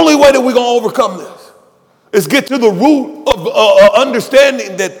 see, and the only way that we're going to overcome this is get to the root of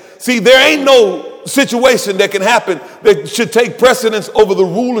understanding that, see, there ain't no situation that can happen that should take precedence over the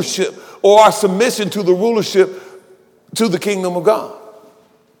rulership or our submission to the rulership to the kingdom of God.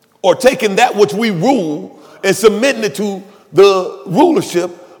 Or taking that which we rule and submitting it to the rulership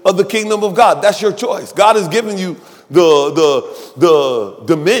of the kingdom of God. That's your choice. God has given you the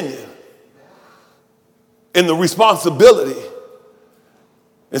dominion and the responsibility.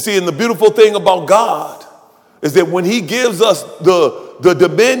 And see, and the beautiful thing about God is that when he gives us the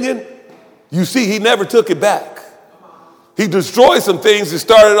dominion, you see, he never took it back. He destroyed some things and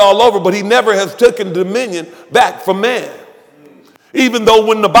started all over, but he never has taken dominion back from man. Even though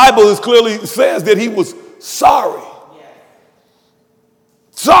when the Bible is clearly says that he was sorry.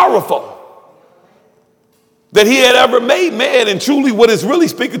 Sorrowful that he had ever made man. And truly what it's really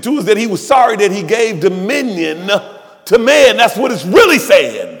speaking to is that he was sorry that he gave dominion to man. That's what it's really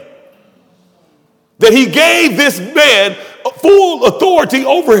saying. That he gave this man full authority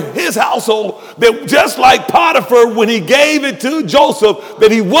over his household, that just like Potiphar, when he gave it to Joseph,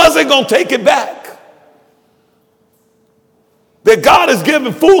 that he wasn't going to take it back. That God has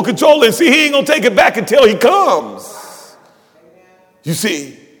given full control, and see, he ain't going to take it back until he comes. You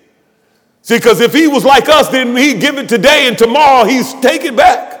see? See, because if he was like us, then he'd give it today and tomorrow he's take it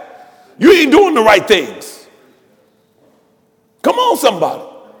back. You ain't doing the right things. Come on, somebody.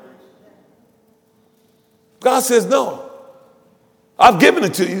 God says, no, I've given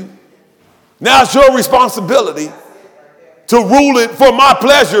it to you. Now it's your responsibility to rule it for my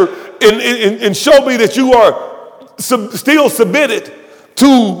pleasure and show me that you are still submitted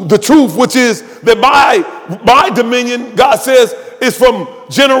to the truth, which is that my dominion, God says, is from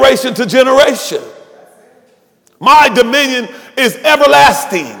generation to generation. My dominion is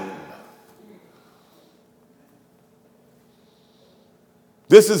everlasting.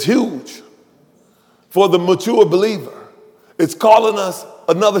 This is huge for the mature believer. It's calling us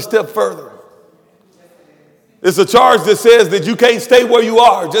another step further. It's a charge that says that you can't stay where you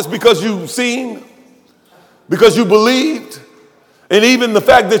are just because you've seen, because you believed, and even the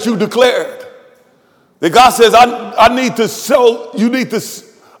fact that you declared. That God says, I need to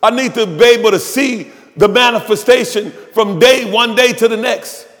be able to see the manifestation from one day to the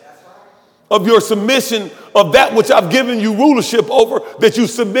next of your submission of that which I've given you rulership over, that you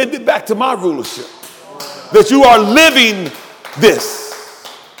submitted back to my rulership. That you are living this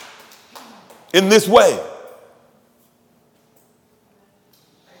in this way.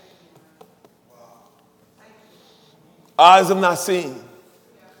 Eyes have not seen,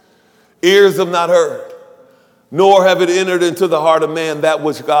 ears have not heard, nor have it entered into the heart of man that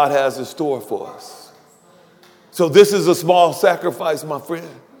which God has in store for us. So this is a small sacrifice, my friend.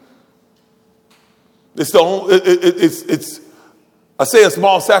 I say a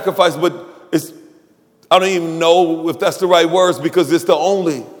small sacrifice, but I don't even know if that's the right words, because it's the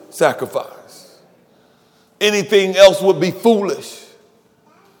only sacrifice. Anything else would be foolish,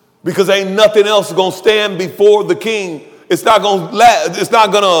 because ain't nothing else going to stand before the king. It's not going to last. It's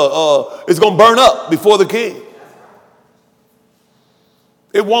going to burn up before the king.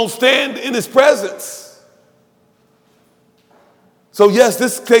 It won't stand in his presence. So yes,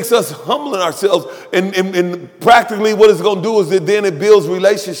 this takes us humbling ourselves, and practically what it's going to do is that then it builds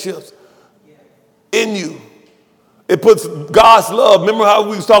relationships in you. It puts God's love. Remember how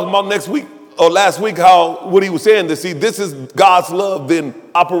we was talking about last week, what he was saying, to see this is God's love then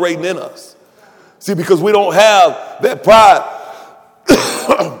operating in us. See, because we don't have that pride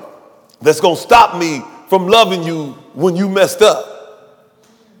that's going to stop me from loving you when you messed up.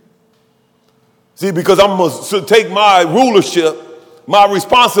 See, because I'm going to take my rulership, my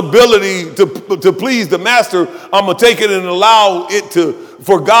responsibility to please the master, I'm going to take it and allow it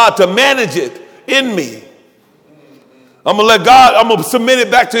for God to manage it in me. I'm going to submit it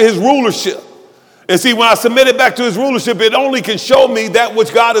back to his rulership. And see, when I submit it back to his rulership, it only can show me that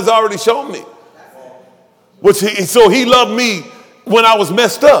which God has already shown me. So he loved me when I was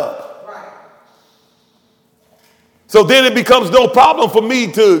messed up. So then it becomes no problem for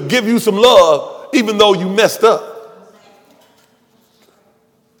me to give you some love, even though you messed up.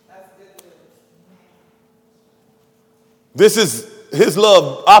 This is his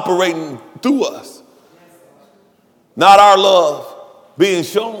love operating through us. Not our love being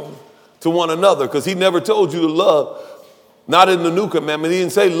shown to one another, because he never told you to love. Not in the new commandment. He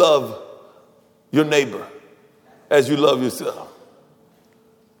didn't say love your neighbor as you love yourself.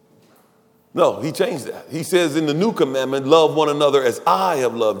 No, he changed that. He says in the new commandment, love one another as I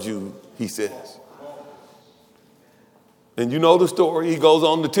have loved you, he says. And you know the story. He goes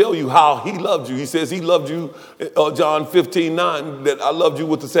on to tell you how he loved you. He says he loved you, John 15:9, that I loved you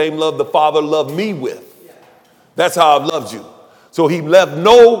with the same love the Father loved me with. That's how I've loved you. So he left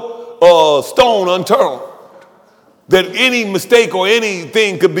no stone unturned, that any mistake or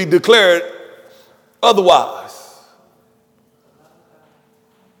anything could be declared otherwise.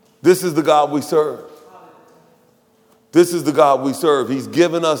 This is the God we serve. This is the God we serve. He's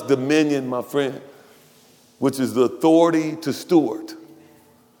given us dominion, my friend, which is the authority to steward.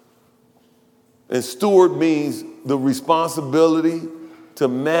 And steward means the responsibility to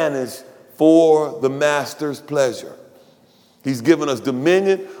manage for the master's pleasure. He's given us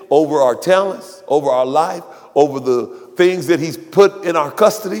dominion over our talents, over our life, over the things that he's put in our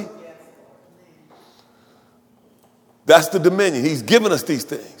custody. That's the dominion. He's given us these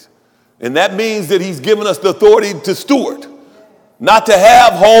things. And that means that he's given us the authority to steward, not to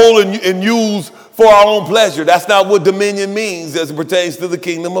have, hold, and use for our own pleasure. That's not what dominion means as it pertains to the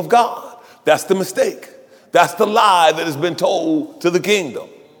kingdom of God. That's the mistake. That's the lie that has been told to the kingdom,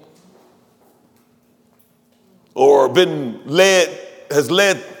 or has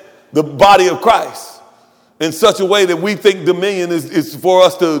led the body of Christ in such a way that we think dominion is for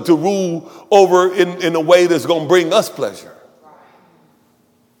us to rule over in a way that's going to bring us pleasure.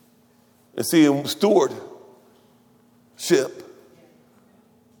 And see, in stewardship,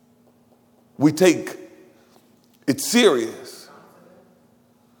 we take it serious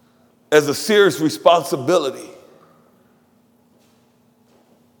as a serious responsibility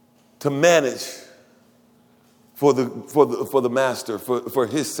to manage for the master, for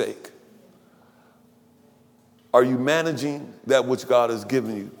his sake. Are you managing that which God has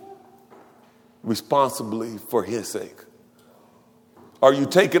given you responsibly for his sake? Are you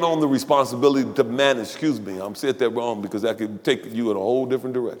taking on the responsibility to manage? I'm saying that wrong because that could take you in a whole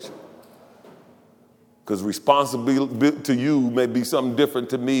different direction. Because responsibility to you may be something different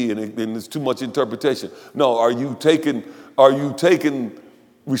to me, and it's too much interpretation. No, are you taking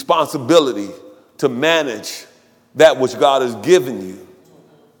responsibility to manage that which God has given you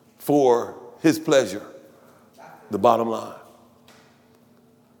for his pleasure? The bottom line.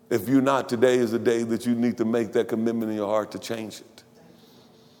 If you're not, today is the day that you need to make that commitment in your heart to change it.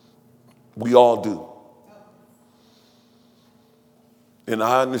 We all do. And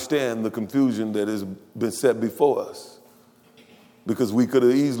I understand the confusion that has been set before us, because we could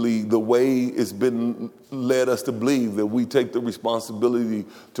have easily, the way it's been led us to believe that we take the responsibility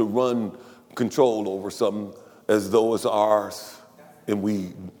to run control over something as though it's ours, and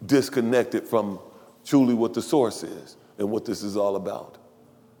we disconnect it from truly what the source is and what this is all about.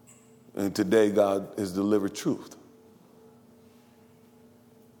 And today God has delivered truth.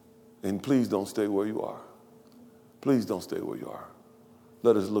 And please don't stay where you are. Please don't stay where you are.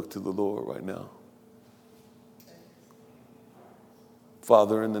 Let us look to the Lord right now.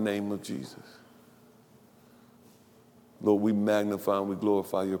 Father, in the name of Jesus, Lord, we magnify and we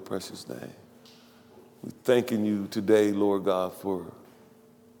glorify your precious name. We're thanking you today, Lord God, for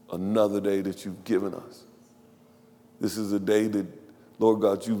another day that you've given us. This is a day that, Lord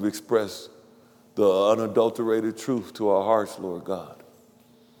God, you've expressed the unadulterated truth to our hearts, Lord God.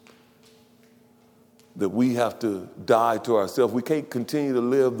 That we have to die to ourselves. We can't continue to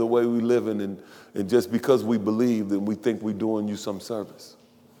live the way we're living and just because we believe that we think we're doing you some service.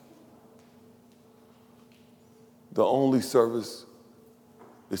 The only service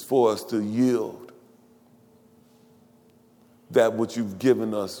is for us to yield that which you've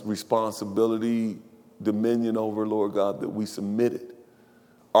given us responsibility, dominion over, Lord God, that we submitted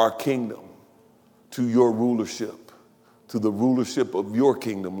our kingdom to your rulership, to the rulership of your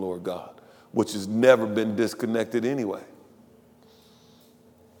kingdom, Lord God, which has never been disconnected anyway.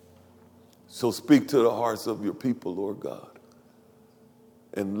 So speak to the hearts of your people, Lord God,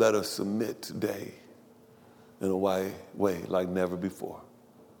 and let us submit today in a way like never before.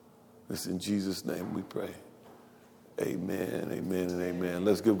 It's in Jesus' name we pray. Amen, amen, and amen.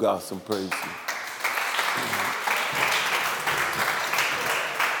 Let's give God some praise.